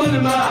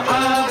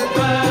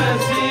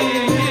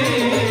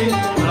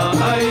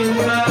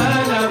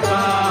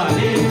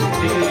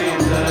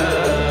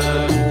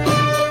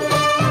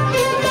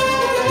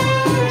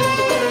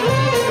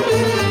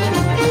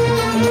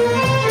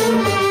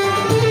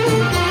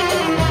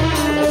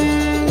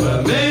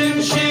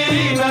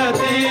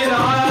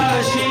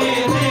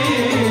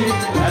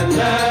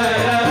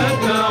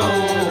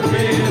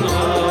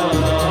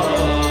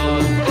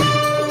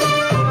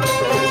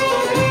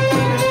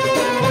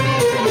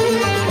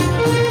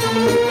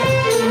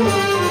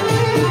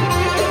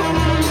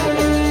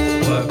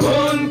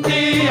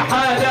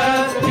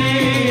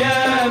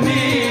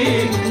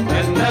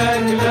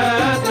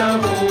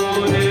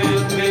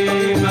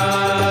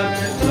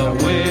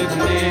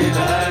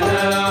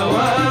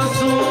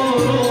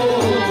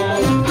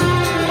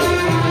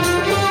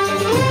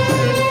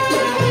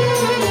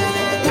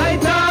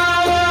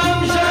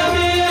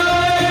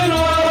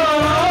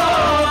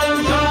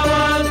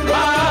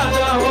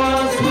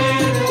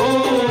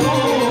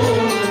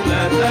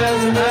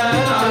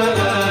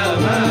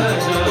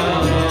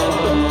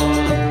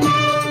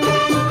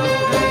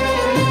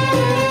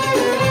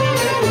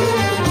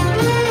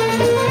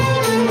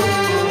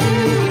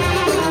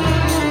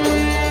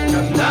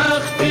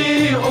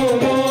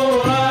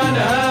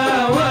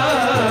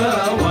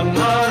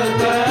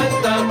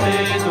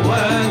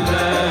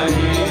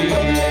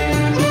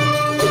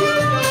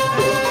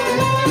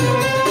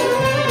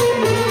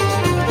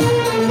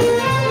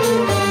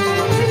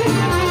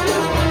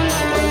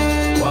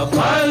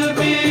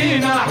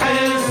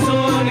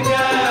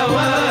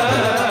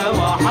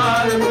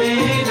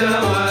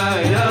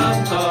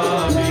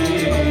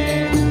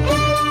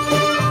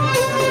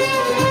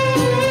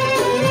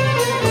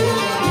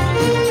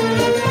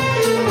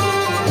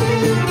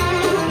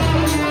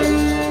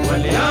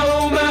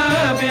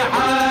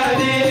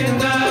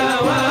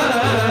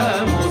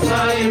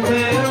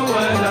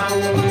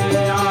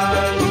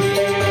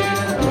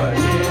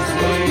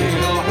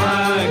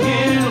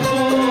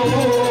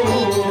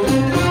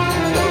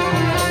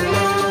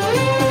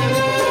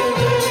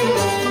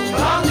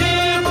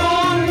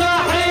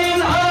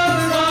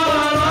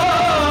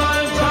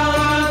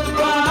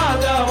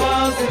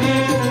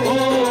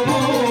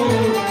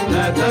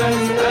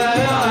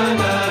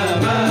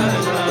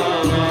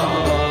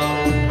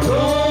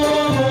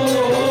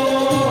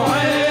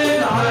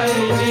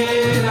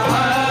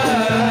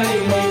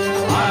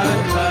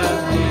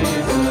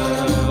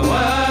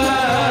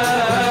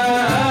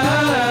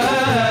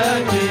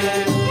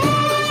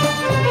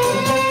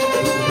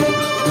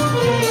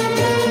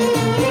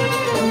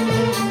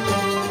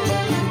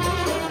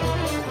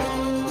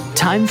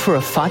time for a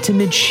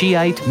Fatimid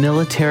Shiite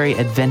military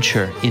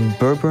adventure in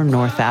Berber,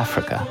 North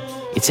Africa.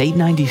 It's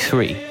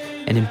 893,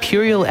 and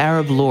imperial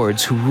Arab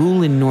lords who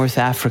rule in North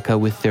Africa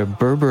with their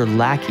Berber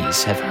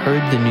lackeys have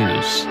heard the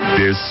news.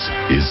 This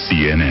is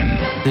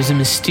CNN. There's a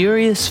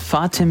mysterious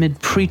Fatimid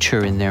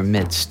preacher in their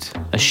midst,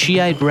 a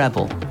Shiite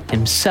rebel,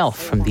 himself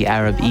from the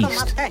Arab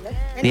East.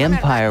 The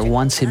empire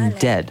wants him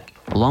dead,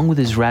 along with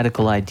his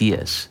radical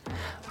ideas.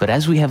 But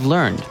as we have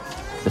learned,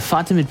 the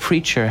Fatimid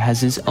preacher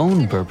has his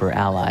own Berber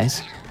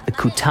allies, the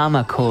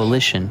Kutama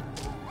coalition,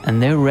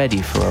 and they're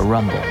ready for a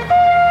rumble.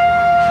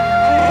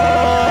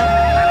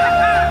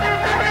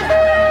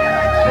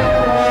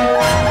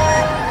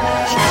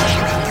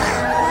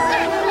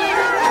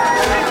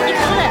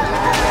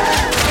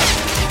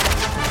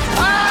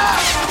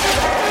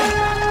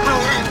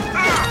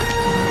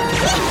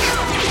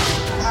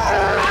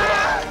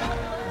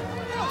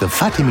 The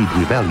Fatimid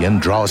rebellion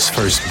draws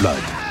first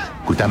blood.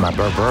 Kutama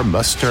Berber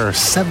muster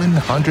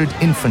 700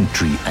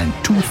 infantry and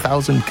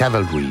 2,000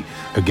 cavalry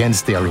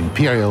against their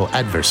imperial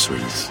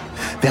adversaries.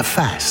 They're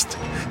fast,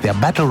 they're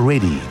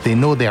battle-ready, they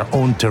know their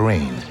own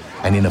terrain,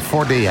 and in a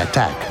 4-day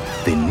attack,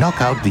 they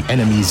knock out the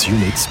enemy's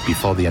units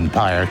before the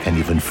empire can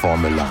even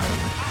form a line.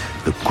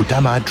 The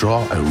Kutama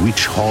draw a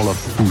rich haul of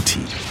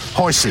booty: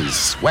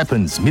 horses,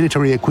 weapons,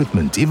 military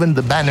equipment, even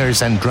the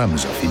banners and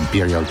drums of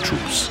imperial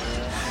troops.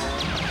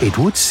 It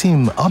would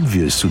seem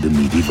obvious to the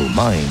medieval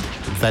mind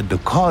that the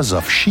cause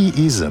of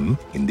Shi'ism,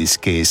 in this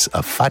case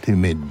a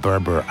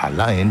Fatimid-Berber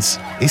alliance,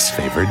 is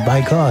favored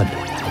by God.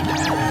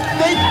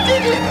 They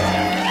did it!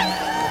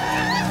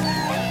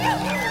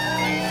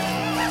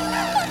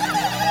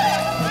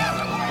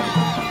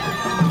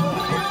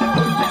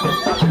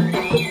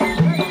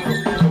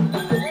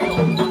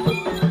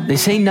 They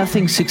say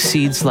nothing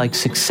succeeds like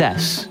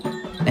success,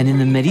 and in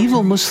the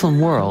medieval Muslim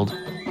world,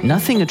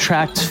 nothing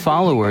attracts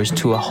followers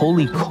to a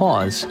holy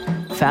cause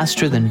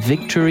faster than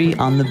victory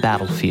on the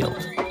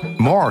battlefield.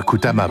 More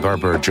Kutama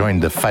Berber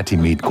joined the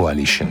Fatimid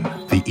coalition: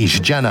 the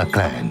Ishjana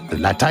clan, the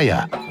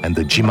Lataya, and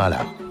the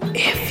Jimala.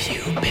 If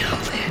you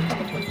build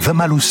it. The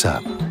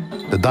Malusa,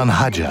 the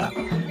Danhaja,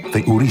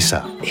 the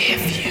Urisa.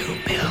 If you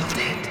build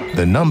it.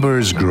 The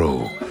numbers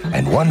grow,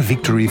 and one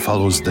victory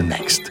follows the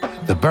next.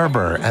 The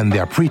Berber and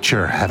their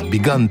preacher have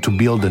begun to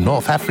build a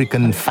North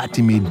African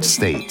Fatimid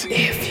state.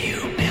 If you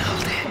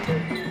build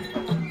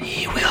it,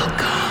 he will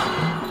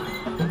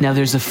come. Now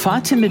there's a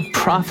Fatimid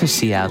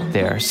prophecy out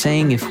there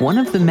saying if one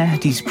of the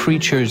Mahdi's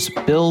preachers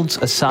builds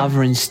a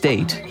sovereign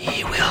state,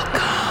 he will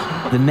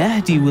come. The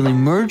Mahdi will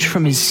emerge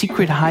from his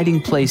secret hiding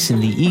place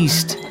in the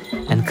east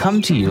and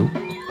come to you,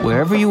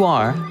 wherever you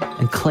are,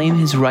 and claim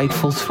his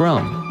rightful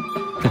throne.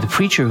 For the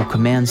preacher who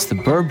commands the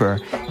Berber,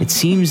 it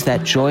seems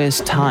that joyous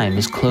time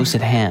is close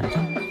at hand.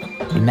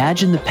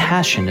 Imagine the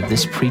passion of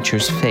this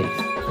preacher's faith.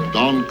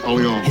 Don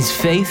Corleone. His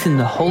faith in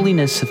the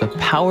holiness of a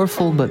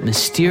powerful but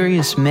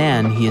mysterious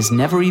man he has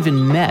never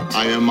even met.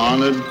 I am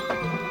honored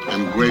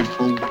and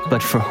grateful.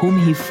 But for whom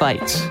he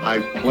fights. I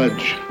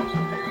pledge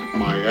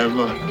my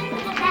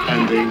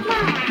ever-ending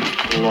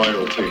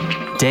loyalty.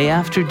 Day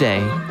after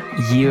day,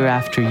 year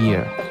after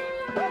year.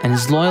 And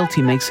his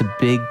loyalty makes a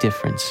big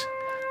difference.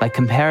 By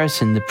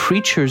comparison, the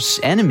preacher's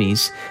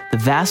enemies, the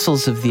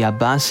vassals of the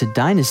Abbasid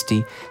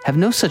dynasty, have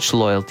no such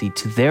loyalty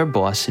to their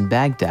boss in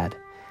Baghdad.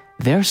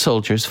 Their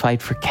soldiers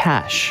fight for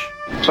cash.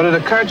 But it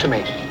occurred to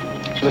me,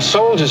 the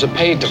soldiers are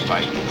paid to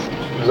fight,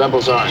 the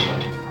rebels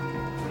aren't.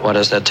 What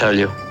does that tell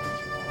you?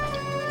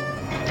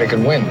 They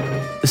can win.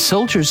 The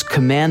soldier's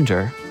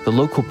commander, the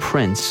local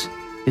prince,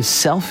 is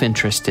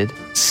self-interested,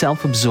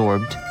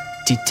 self-absorbed,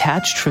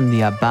 detached from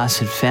the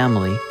Abbasid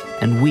family,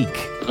 and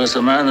weak. Because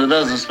a man who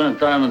doesn't spend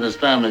time with his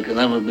family can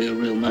never be a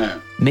real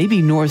man.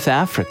 Maybe North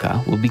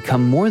Africa will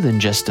become more than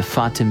just a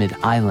Fatimid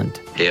island.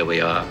 Here we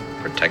are,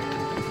 protected,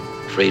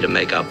 free to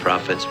make our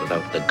profits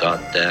without the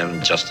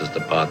goddamn Justice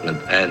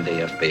Department and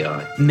the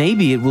FBI.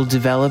 Maybe it will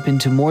develop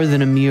into more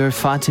than a mere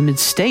Fatimid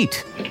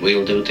state. What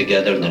we'll do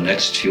together in the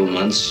next few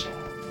months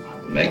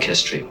will make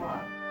history.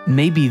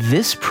 Maybe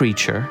this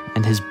preacher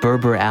and his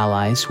Berber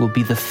allies will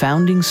be the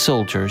founding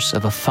soldiers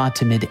of a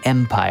Fatimid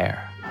empire.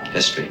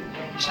 History.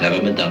 It's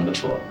never been done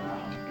before.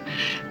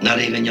 Not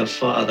even your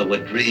father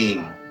would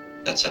dream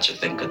that such a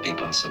thing could be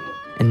possible.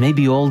 And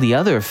maybe all the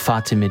other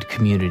Fatimid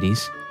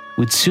communities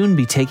would soon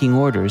be taking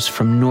orders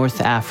from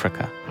North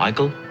Africa.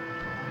 Michael,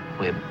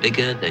 we're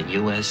bigger than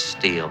U.S.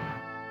 Steel.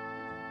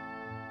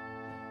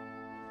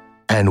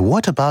 And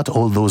what about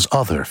all those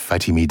other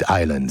Fatimid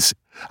islands?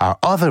 Are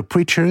other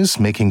preachers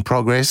making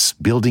progress,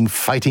 building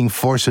fighting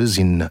forces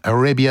in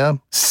Arabia,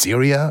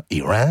 Syria,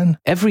 Iran?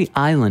 Every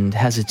island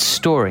has its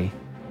story.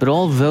 But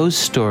all those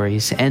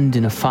stories end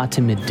in a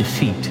Fatimid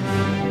defeat.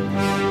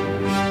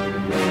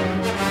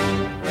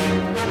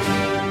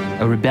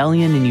 A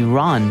rebellion in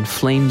Iran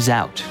flames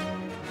out.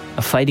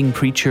 A fighting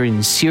preacher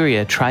in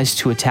Syria tries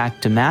to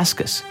attack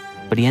Damascus,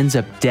 but he ends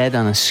up dead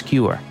on a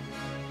skewer.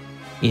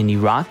 In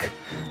Iraq,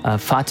 a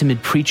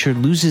Fatimid preacher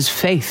loses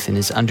faith in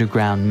his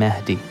underground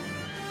Mahdi.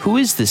 Who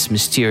is this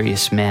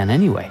mysterious man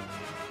anyway?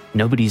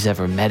 Nobody's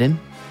ever met him.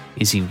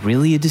 Is he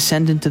really a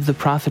descendant of the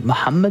Prophet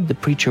Muhammad? The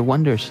preacher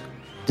wonders.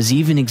 Does he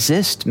even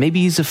exist?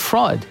 Maybe he's a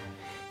fraud.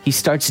 He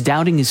starts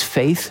doubting his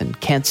faith and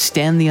can't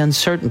stand the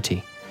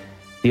uncertainty.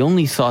 The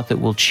only thought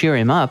that will cheer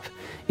him up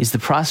is the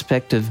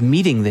prospect of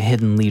meeting the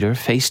hidden leader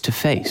face to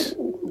face.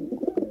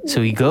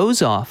 So he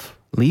goes off,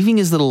 leaving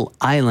his little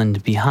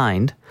island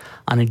behind,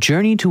 on a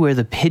journey to where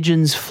the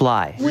pigeons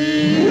fly.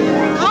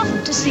 We're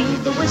off to see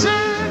the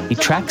wizard. He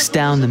tracks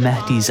down the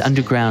Mahdi's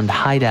underground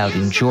hideout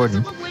in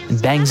Jordan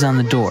and bangs on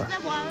the door.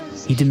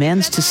 He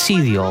demands to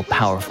see the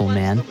all-powerful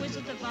man.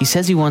 He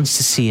says he wants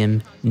to see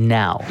him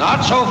now.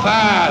 Not so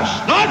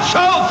fast! Not so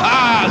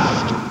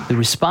fast! The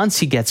response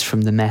he gets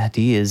from the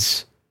Mahdi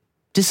is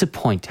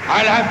disappointing.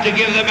 I'll have to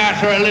give the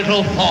matter a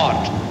little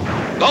thought.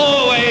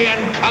 Go away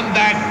and come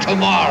back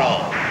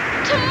tomorrow.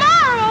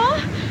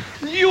 Tomorrow?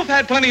 You've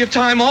had plenty of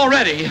time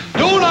already.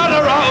 Do not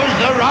arouse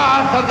the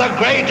wrath of the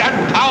great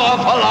and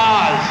powerful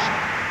Oz.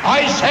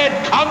 I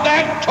said come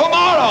back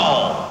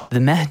tomorrow.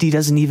 The Mahdi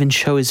doesn't even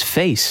show his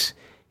face.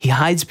 He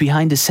hides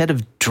behind a set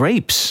of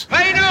drapes.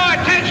 Pay no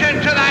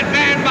attention to that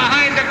man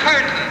behind the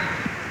curtain.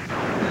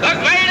 The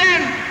great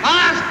and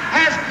Oz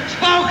has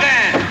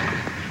spoken.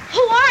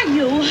 Who are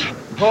you?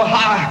 Oh,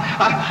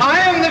 I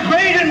am the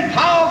great and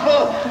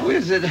powerful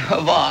Wizard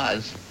of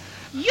Oz.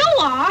 You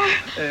are?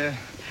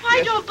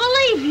 I don't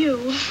believe you.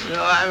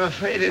 No, I'm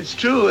afraid it's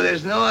true.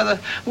 There's no other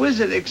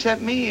wizard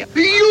except me.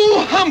 You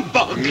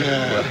humbug!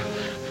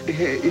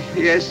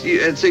 Yes,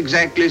 it's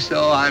exactly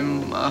so.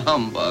 I'm a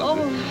humbug.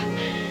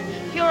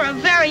 Oh, you're a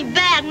very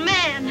bad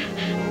man.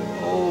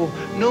 Oh,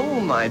 no,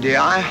 my dear.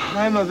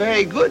 I'm a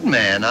very good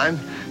man. I'm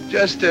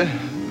just a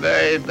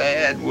very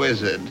bad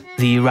wizard.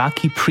 The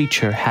Iraqi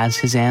preacher has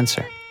his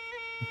answer.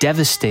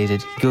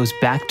 Devastated, he goes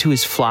back to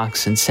his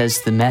flocks and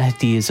says the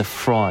Mahdi is a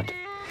fraud.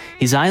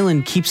 His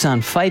island keeps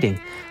on fighting,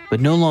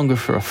 but no longer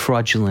for a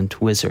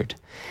fraudulent wizard.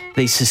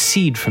 They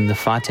secede from the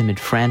Fatimid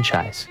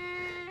franchise.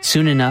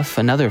 Soon enough,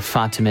 another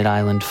Fatimid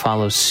island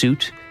follows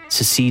suit,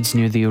 secedes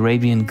near the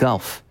Arabian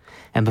Gulf,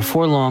 and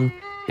before long,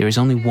 there is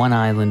only one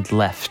island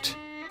left.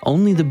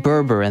 Only the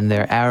Berber and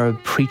their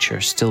Arab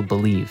preacher still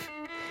believe.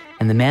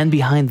 And the man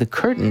behind the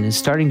curtain is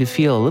starting to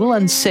feel a little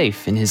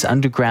unsafe in his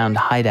underground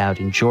hideout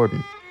in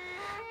Jordan.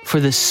 For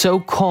the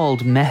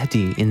so-called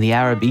Mahdi in the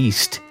Arab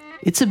East,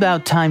 it's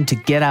about time to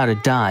get out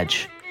of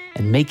Dodge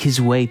and make his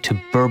way to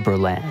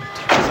Berberland.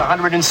 It's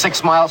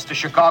 106 miles to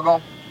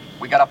Chicago.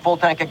 We got a full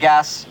tank of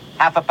gas,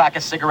 half a pack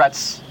of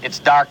cigarettes. It's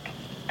dark,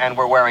 and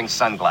we're wearing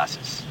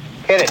sunglasses.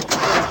 Hit it.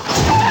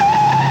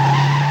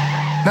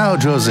 Now,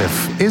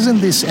 Joseph, isn't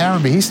this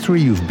Arab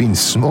history you've been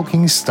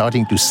smoking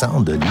starting to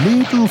sound a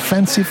little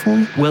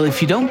fanciful? Well,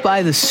 if you don't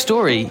buy the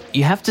story,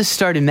 you have to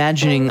start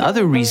imagining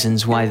other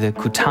reasons why the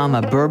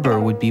Kutama Berber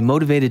would be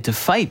motivated to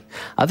fight,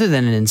 other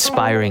than an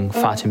inspiring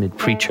Fatimid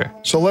preacher.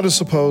 So let us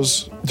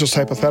suppose, just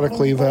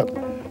hypothetically, that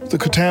the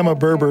Kutama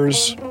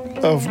Berbers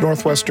of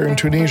northwestern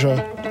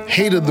Tunisia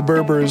hated the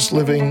Berbers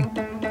living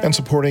and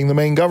supporting the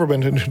main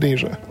government in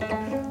Tunisia.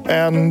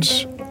 And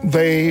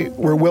they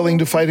were willing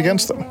to fight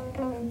against them.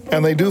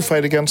 And they do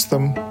fight against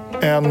them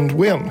and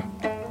win.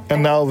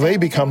 And now they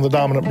become the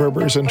dominant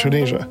Berbers in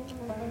Tunisia.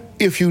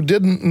 If you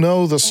didn't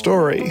know the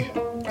story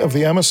of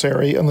the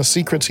emissary and the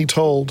secrets he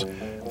told,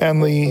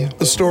 and the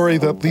story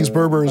that these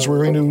Berbers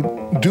were going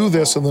to do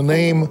this in the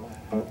name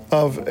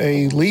of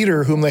a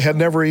leader whom they had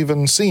never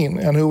even seen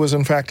and who was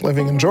in fact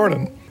living in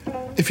Jordan,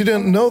 if you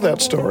didn't know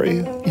that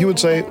story, you would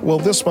say, well,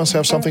 this must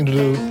have something to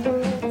do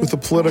with the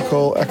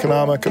political,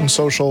 economic, and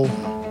social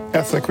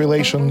ethnic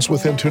relations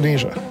within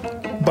Tunisia.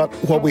 But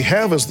what we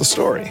have is the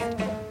story,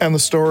 and the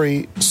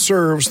story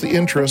serves the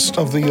interest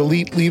of the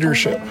elite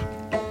leadership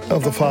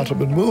of the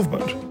Fatimid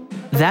movement.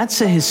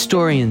 That's a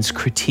historian's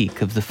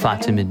critique of the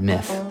Fatimid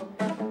myth.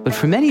 But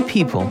for many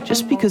people,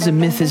 just because a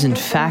myth isn't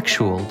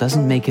factual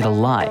doesn't make it a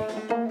lie.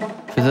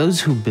 For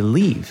those who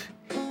believe,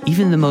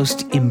 even the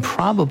most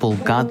improbable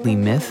godly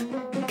myth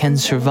can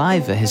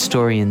survive a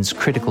historian's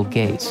critical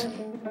gaze.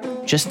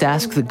 Just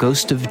ask the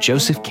ghost of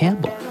Joseph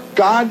Campbell.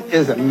 God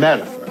is a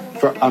metaphor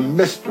for a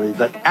mystery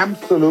that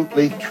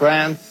absolutely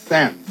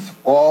transcends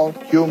all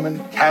human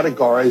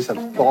categories of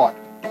thought.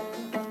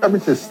 I mean,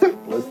 it's as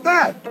simple as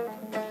that.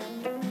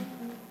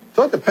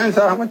 So it depends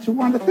on how much you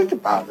want to think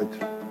about it.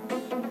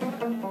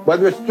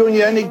 Whether it's doing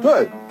you any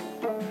good,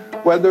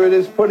 whether it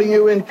is putting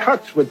you in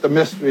touch with the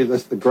mystery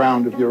that's the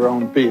ground of your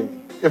own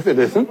being. If it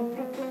isn't,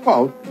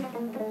 well,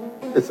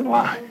 it's a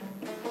lie.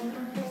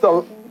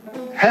 So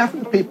half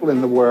of the people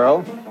in the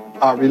world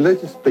are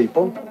religious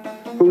people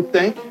who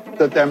think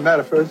that their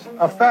metaphors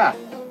are facts.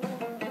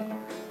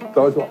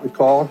 Those are what we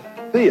call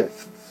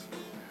theists.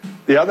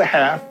 The other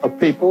half are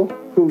people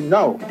who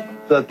know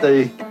that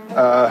the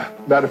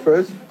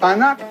metaphors are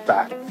not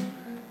facts,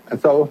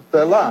 and so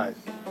they're lies.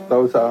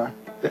 Those are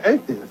the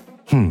atheists.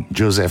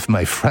 Joseph,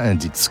 my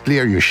friend, it's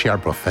clear you share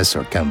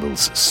Professor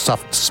Campbell's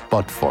soft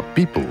spot for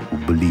people who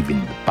believe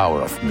in the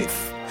power of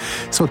myth.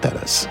 So tell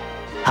us,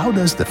 how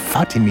does the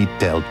Fatimid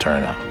tale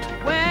turn out?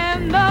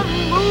 When the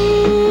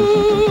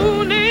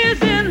moon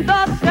is in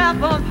the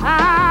seventh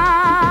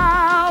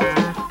house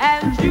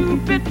and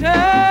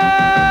Jupiter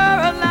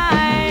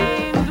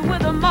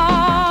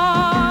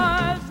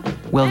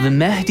Well, the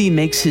Mahdi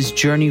makes his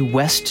journey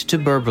west to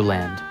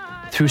Berberland,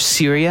 through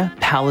Syria,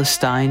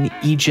 Palestine,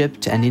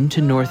 Egypt, and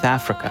into North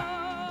Africa.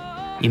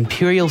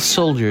 Imperial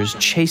soldiers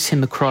chase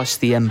him across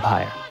the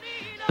empire,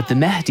 but the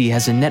Mahdi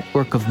has a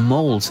network of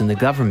moles in the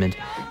government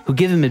who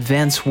give him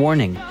advance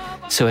warning,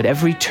 so at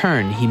every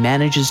turn he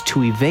manages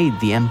to evade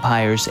the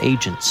empire's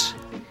agents.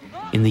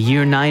 In the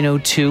year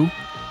 902,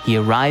 he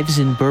arrives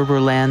in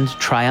Berberland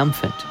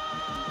triumphant.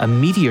 A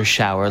meteor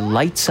shower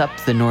lights up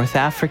the North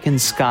African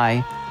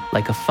sky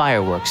like a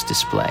fireworks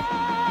display.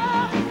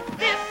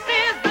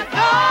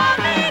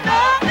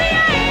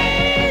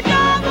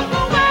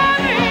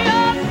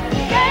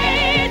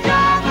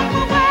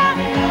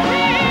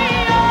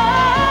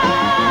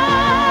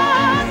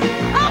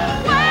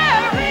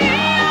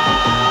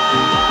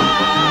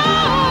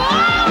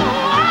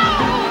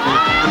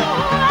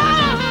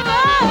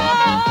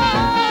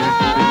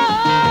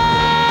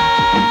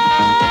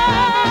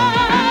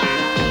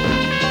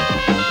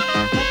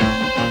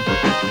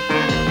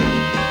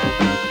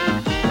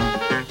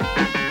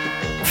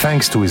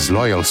 Thanks to his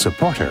loyal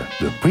supporter,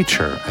 the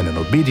preacher, and an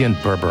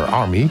obedient Berber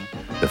army,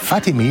 the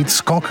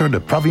Fatimids conquered the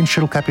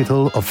provincial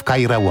capital of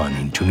Kairawan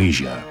in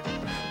Tunisia.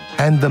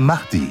 And the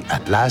Mahdi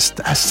at last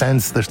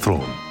ascends the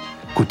throne.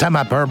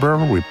 Kutama Berber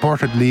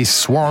reportedly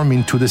swarm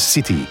into the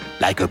city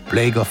like a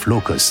plague of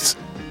locusts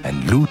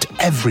and loot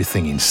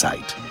everything in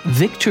sight.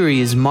 Victory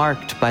is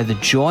marked by the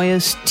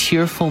joyous,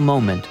 tearful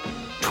moment,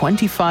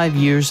 25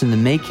 years in the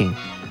making,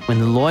 when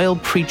the loyal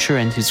preacher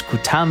and his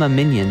Kutama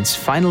minions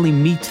finally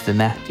meet the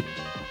Mahdi.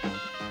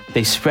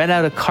 They spread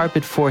out a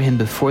carpet for him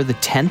before the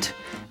tent,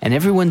 and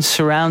everyone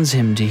surrounds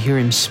him to hear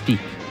him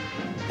speak.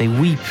 They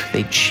weep,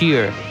 they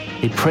cheer,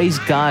 they praise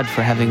God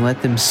for having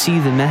let them see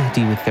the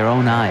Mahdi with their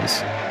own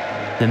eyes.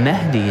 The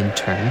Mahdi, in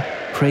turn,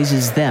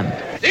 praises them.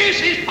 This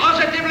is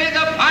positively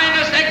the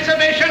finest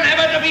exhibition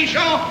ever to be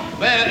shown.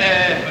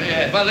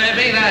 Well, there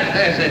be that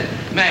as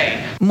it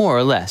may. More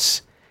or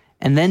less.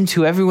 And then,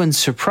 to everyone's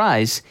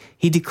surprise,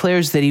 he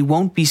declares that he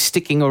won't be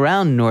sticking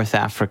around North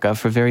Africa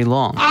for very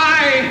long.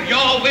 I,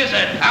 your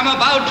wizard, am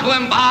about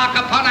to embark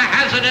upon a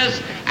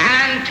hazardous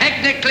and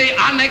technically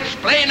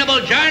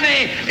unexplainable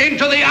journey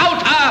into the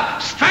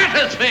outer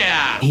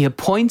stratosphere. He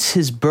appoints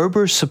his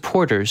Berber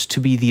supporters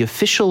to be the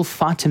official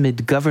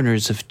Fatimid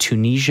governors of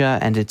Tunisia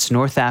and its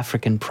North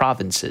African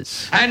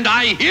provinces. And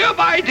I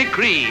hereby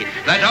decree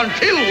that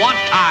until what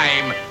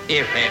time,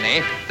 if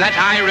any, that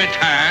I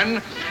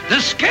return, the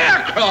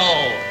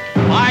Scarecrow,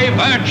 by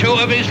virtue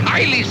of his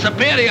highly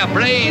superior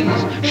brains,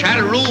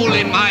 shall rule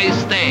in my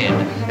stead,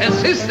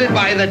 assisted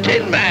by the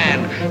Tin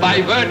Man,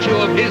 by virtue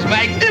of his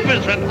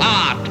magnificent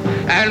heart,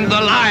 and the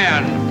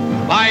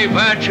Lion, by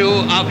virtue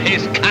of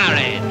his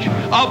courage.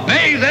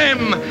 Obey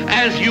them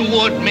as you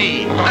would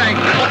me. Thank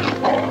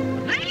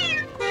you.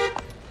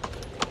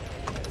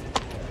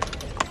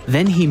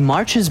 Then he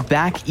marches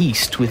back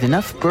east with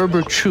enough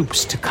Berber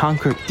troops to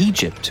conquer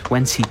Egypt,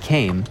 whence he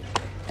came,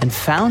 and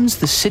founds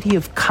the city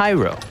of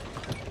Cairo.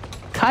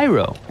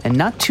 Cairo, and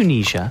not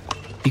Tunisia,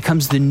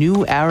 becomes the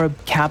new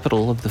Arab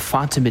capital of the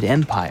Fatimid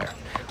Empire,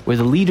 where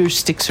the leader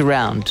sticks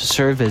around to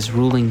serve as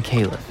ruling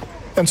caliph.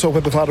 And so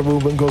when the Fatimid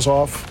movement goes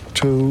off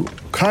to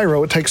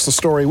Cairo, it takes the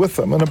story with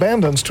them and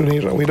abandons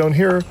Tunisia. We don't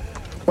hear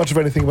much of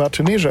anything about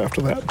Tunisia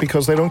after that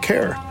because they don't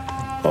care.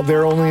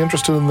 They're only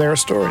interested in their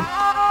story.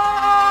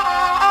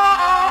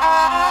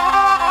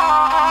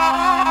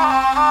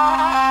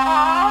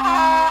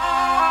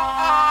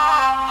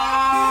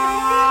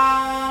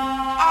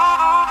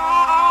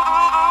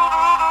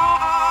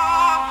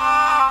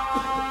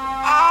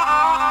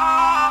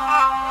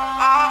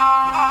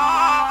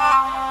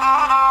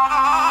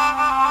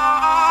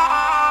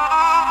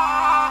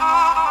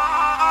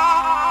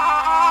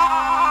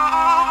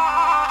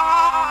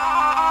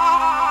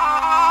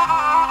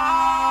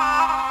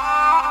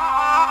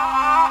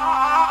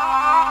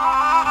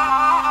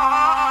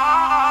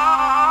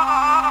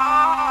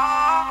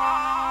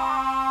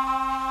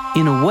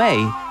 In a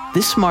way,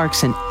 this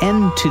marks an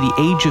end to the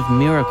age of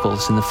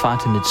miracles in the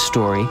Fatimid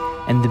story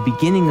and the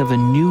beginning of a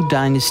new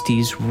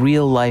dynasty's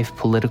real-life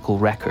political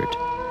record.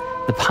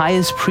 The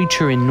pious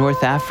preacher in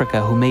North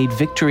Africa who made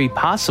victory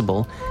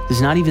possible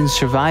does not even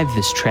survive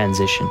this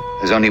transition.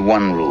 There's only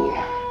one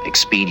rule: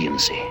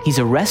 expediency. He's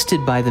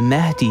arrested by the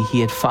Mahdi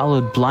he had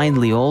followed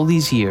blindly all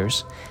these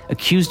years,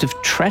 accused of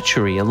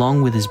treachery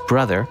along with his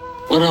brother.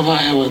 What have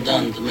I ever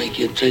done to make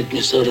you treat me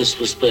so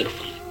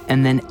disrespectfully?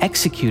 And then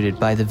executed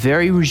by the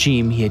very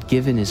regime he had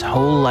given his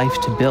whole life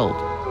to build.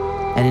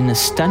 And in a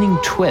stunning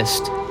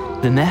twist,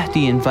 the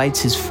Mahdi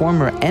invites his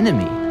former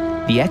enemy,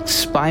 the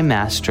ex-spy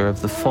master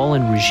of the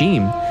fallen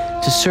regime,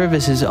 to serve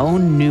as his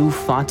own new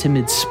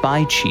Fatimid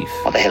spy chief.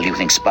 What the hell do you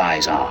think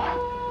spies are?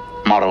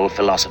 Moral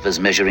philosophers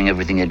measuring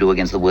everything they do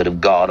against the word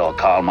of God or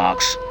Karl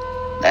Marx?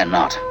 They're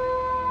not.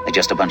 They're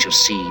just a bunch of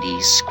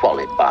seedy,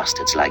 squalid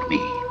bastards like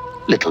me.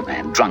 Little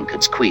men,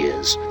 drunkards,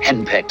 queers,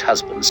 henpecked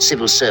husbands,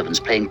 civil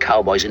servants playing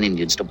cowboys and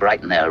Indians to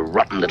brighten their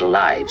rotten little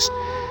lives.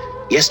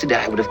 Yesterday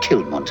I would have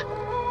killed Munt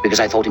because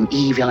I thought him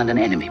evil and an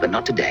enemy, but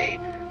not today.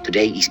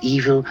 Today he's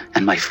evil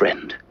and my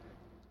friend.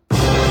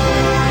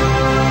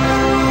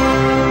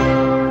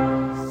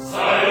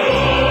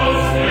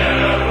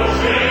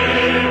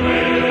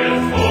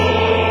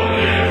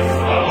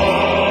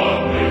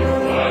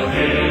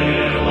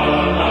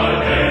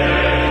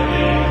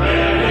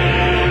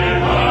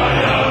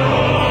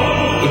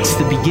 It's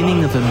the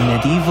beginning of a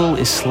medieval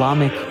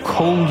Islamic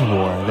Cold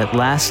War that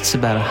lasts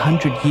about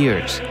 100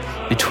 years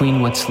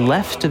between what's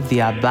left of the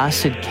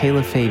Abbasid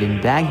Caliphate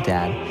in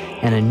Baghdad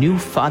and a new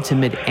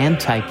Fatimid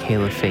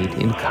anti-caliphate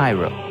in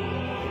Cairo.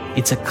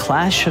 It's a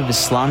clash of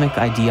Islamic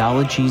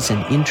ideologies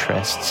and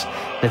interests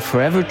that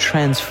forever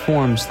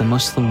transforms the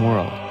Muslim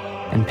world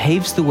and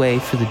paves the way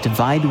for the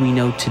divide we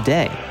know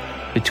today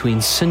between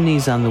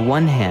Sunnis on the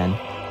one hand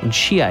and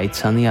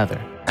Shiites on the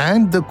other.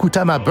 And the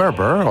Kutama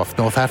Berber of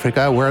North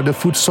Africa were the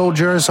foot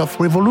soldiers of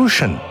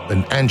revolution,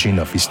 an engine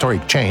of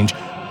historic change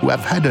who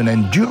have had an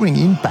enduring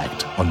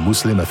impact on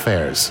Muslim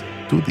affairs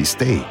to this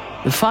day.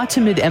 The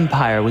Fatimid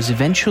Empire was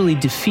eventually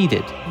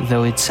defeated,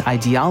 though its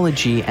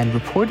ideology and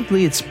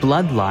reportedly its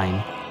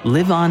bloodline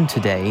live on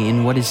today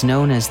in what is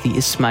known as the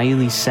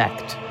Ismaili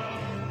sect.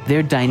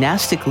 Their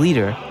dynastic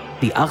leader,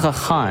 the Agha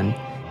Khan,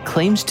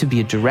 claims to be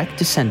a direct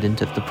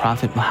descendant of the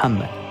Prophet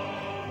Muhammad.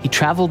 He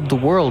traveled the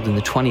world in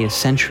the 20th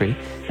century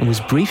and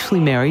was briefly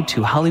married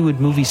to Hollywood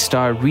movie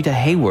star Rita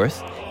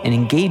Hayworth and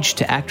engaged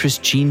to actress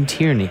Jean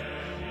Tierney.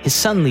 His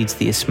son leads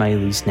the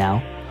Ismailis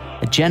now,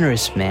 a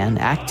generous man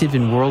active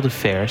in world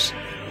affairs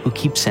who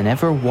keeps an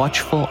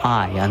ever-watchful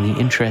eye on the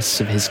interests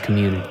of his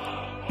community.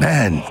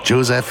 Man,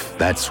 Joseph,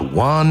 that's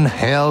one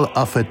hell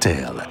of a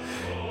tale.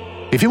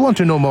 If you want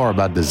to know more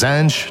about the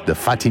Zanj, the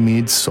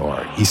Fatimids or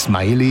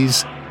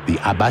Ismailis, the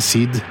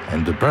Abbasid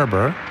and the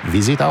Berber,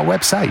 visit our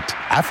website,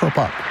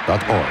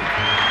 afropop.org.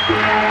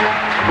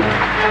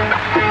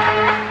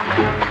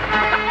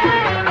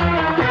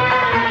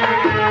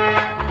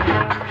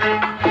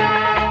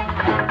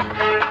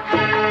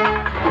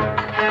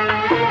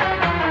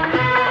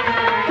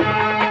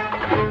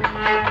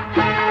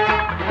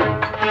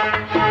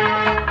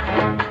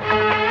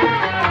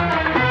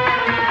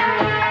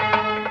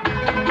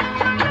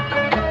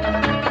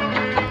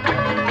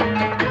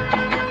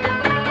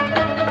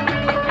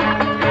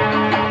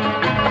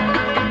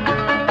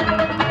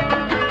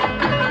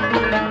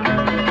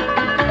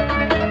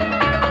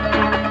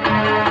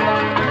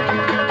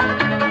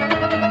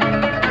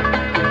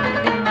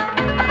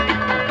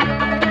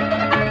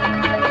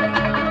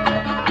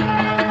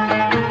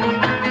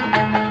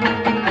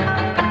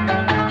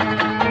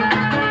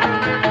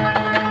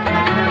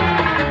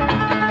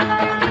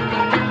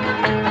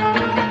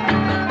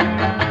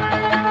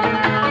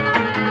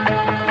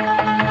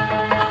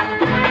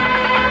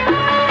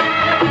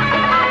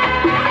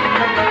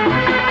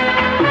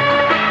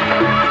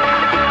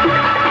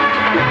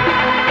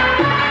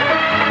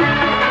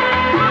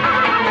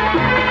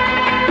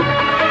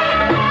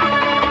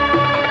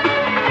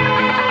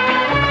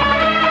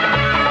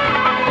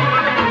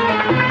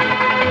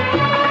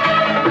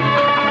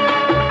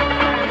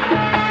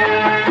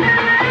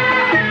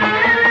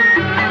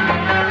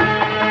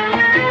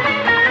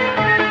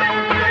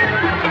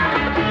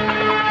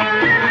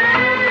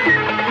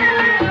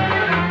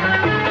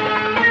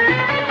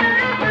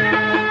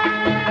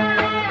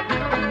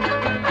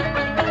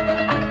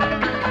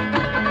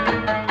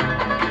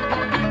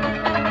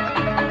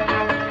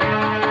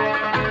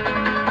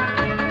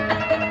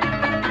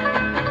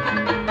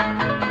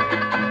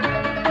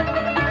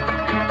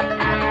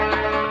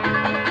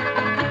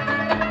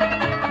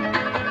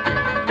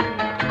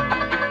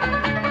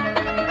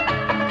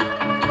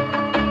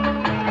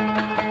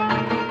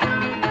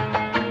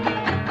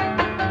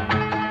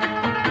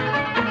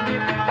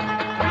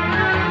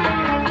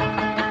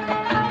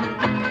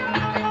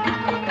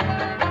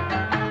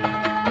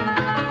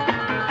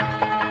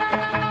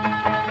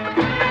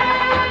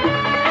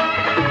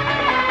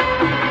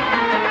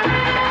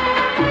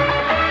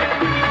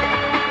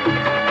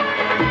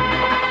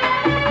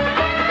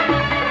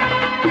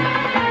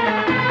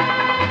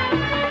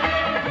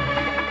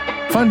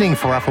 Funding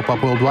for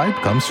Afropop Worldwide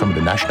comes from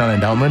the National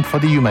Endowment for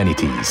the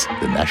Humanities,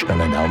 the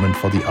National Endowment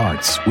for the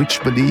Arts, which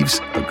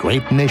believes a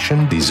great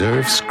nation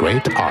deserves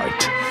great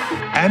art,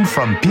 and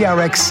from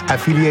PRX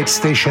affiliate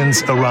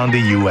stations around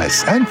the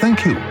US. And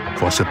thank you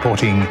for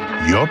supporting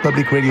your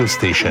public radio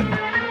station.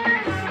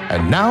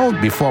 And now,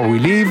 before we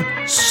leave,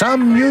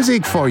 some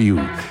music for you.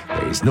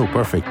 There is no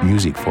perfect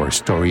music for a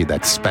story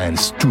that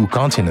spans 2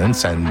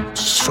 continents and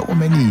so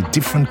many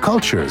different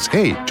cultures.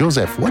 Hey,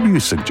 Joseph, what do you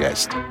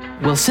suggest?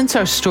 Well, since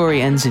our story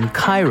ends in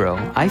Cairo,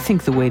 I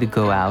think the way to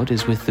go out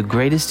is with the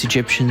greatest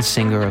Egyptian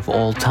singer of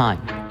all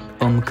time,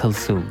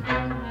 Kulthum.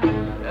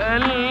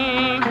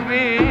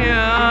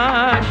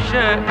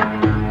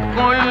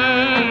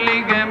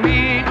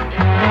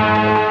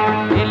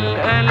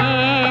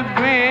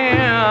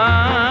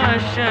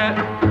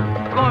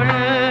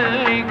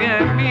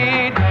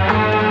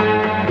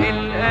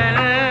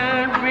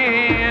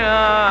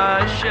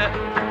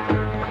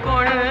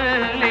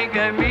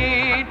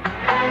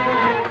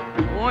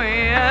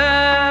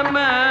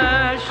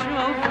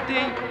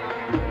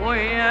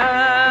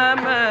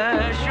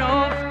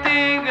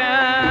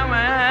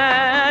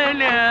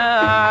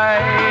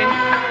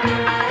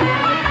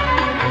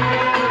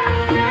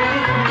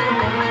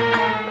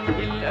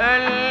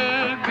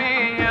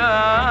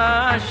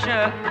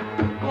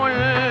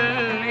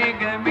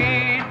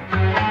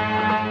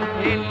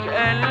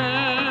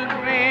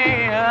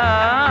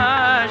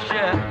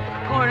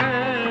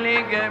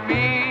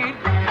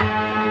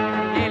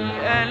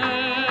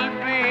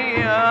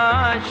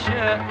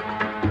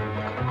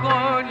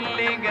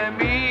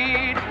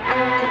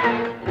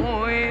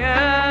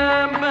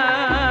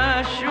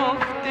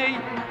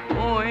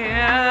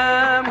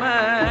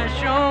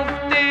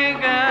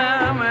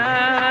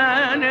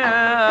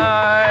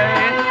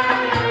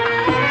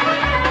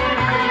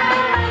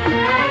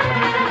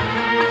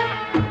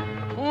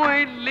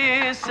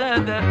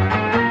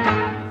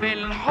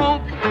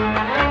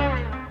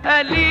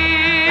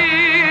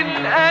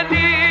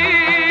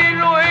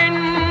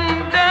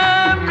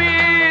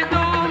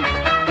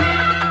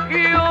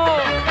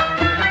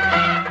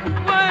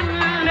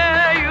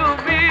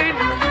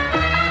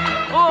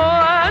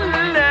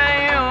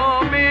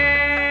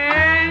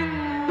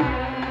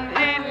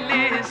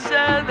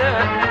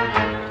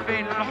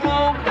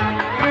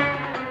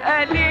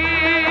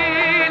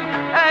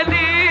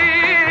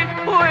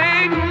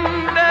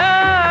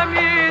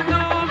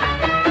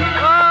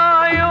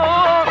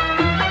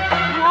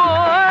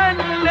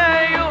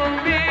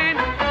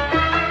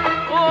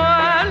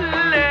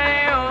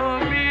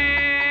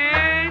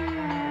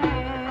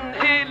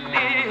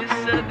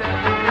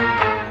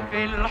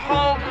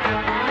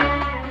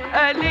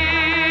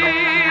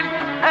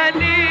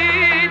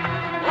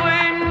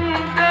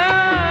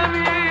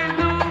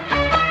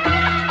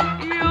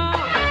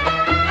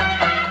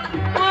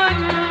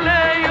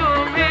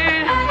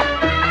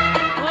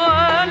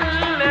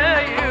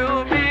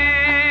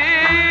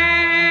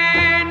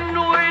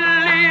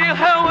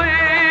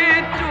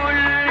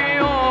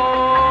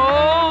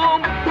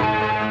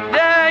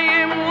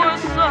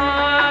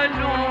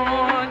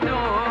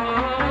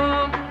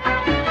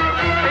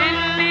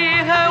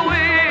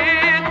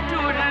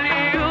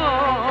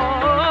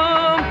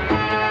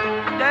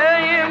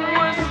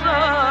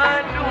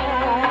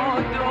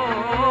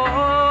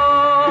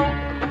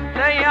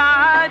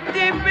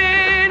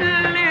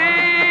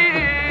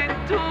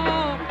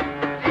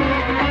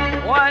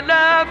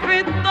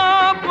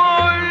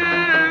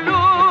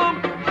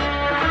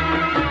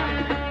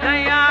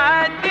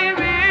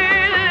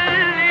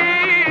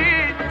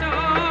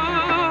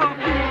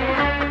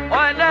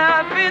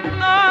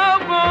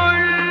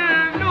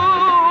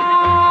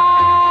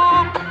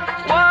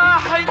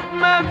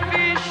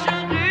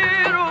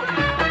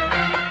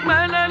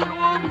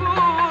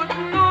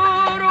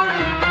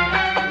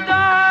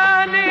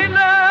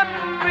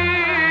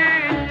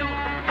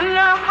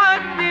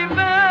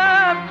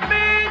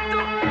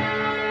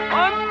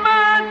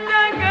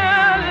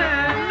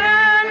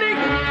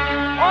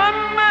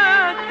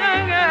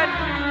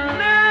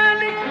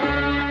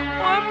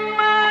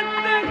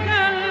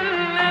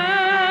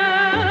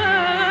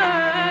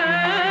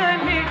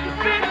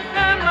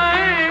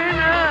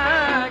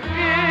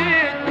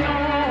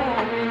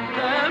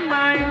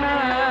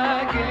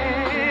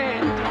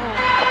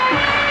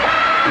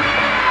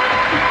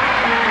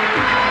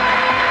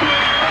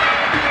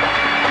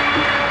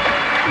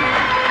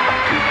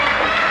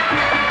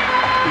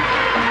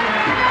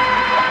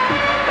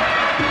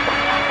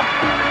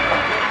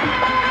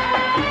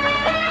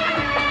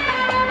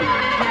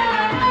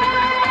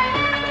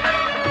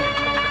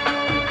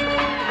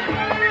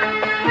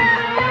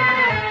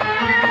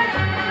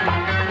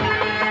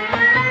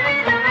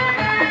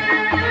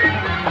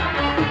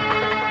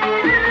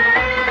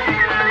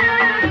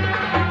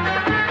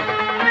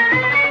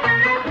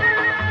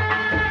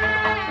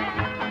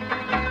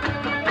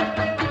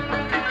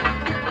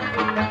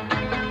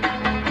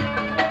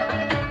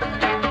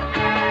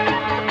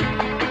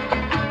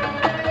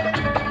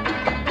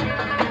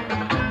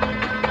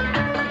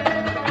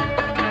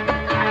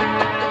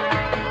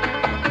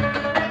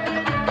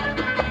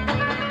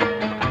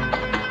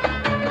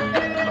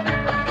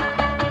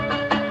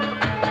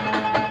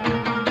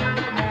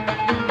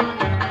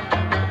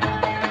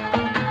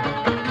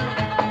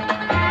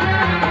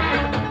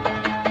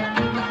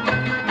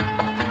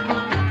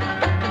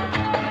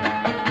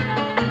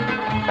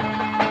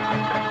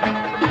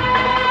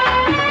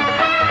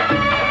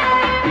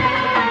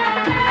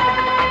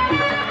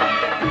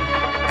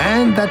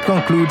 And that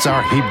concludes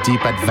our Hip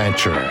Deep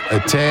adventure, a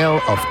tale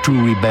of two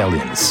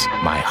rebellions.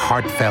 My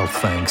heartfelt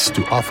thanks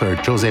to author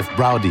Joseph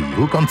Braudy,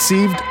 who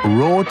conceived,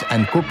 wrote,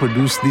 and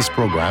co-produced this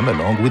program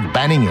along with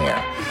Banning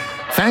Eyre.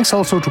 Thanks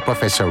also to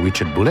Professor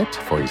Richard Bullitt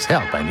for his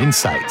help and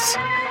insights.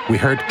 We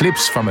heard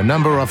clips from a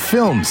number of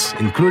films,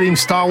 including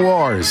Star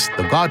Wars,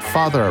 The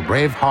Godfather,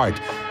 Braveheart,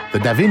 The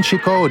Da Vinci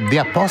Code, The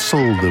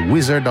Apostle, The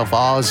Wizard of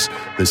Oz,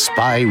 The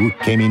Spy Who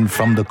Came In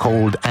From the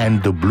Cold,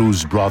 and The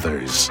Blues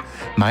Brothers.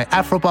 My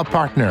Afropop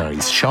partner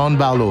is Sean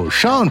Barlow.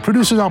 Sean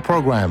produces our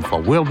program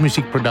for World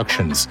Music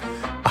Productions.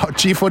 Our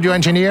chief audio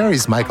engineer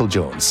is Michael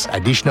Jones.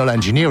 Additional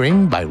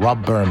engineering by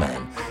Rob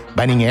Berman.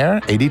 Banning Eyre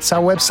edits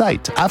our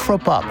website,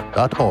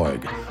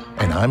 afropop.org.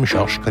 And I'm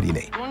Georges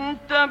Collinet.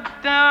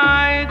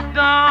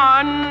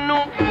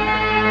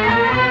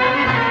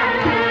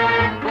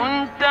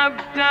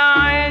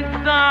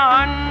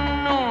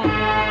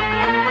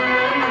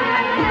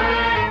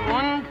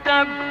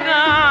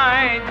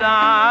 ابتعد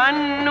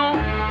عنه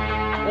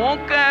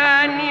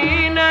وكان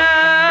ينام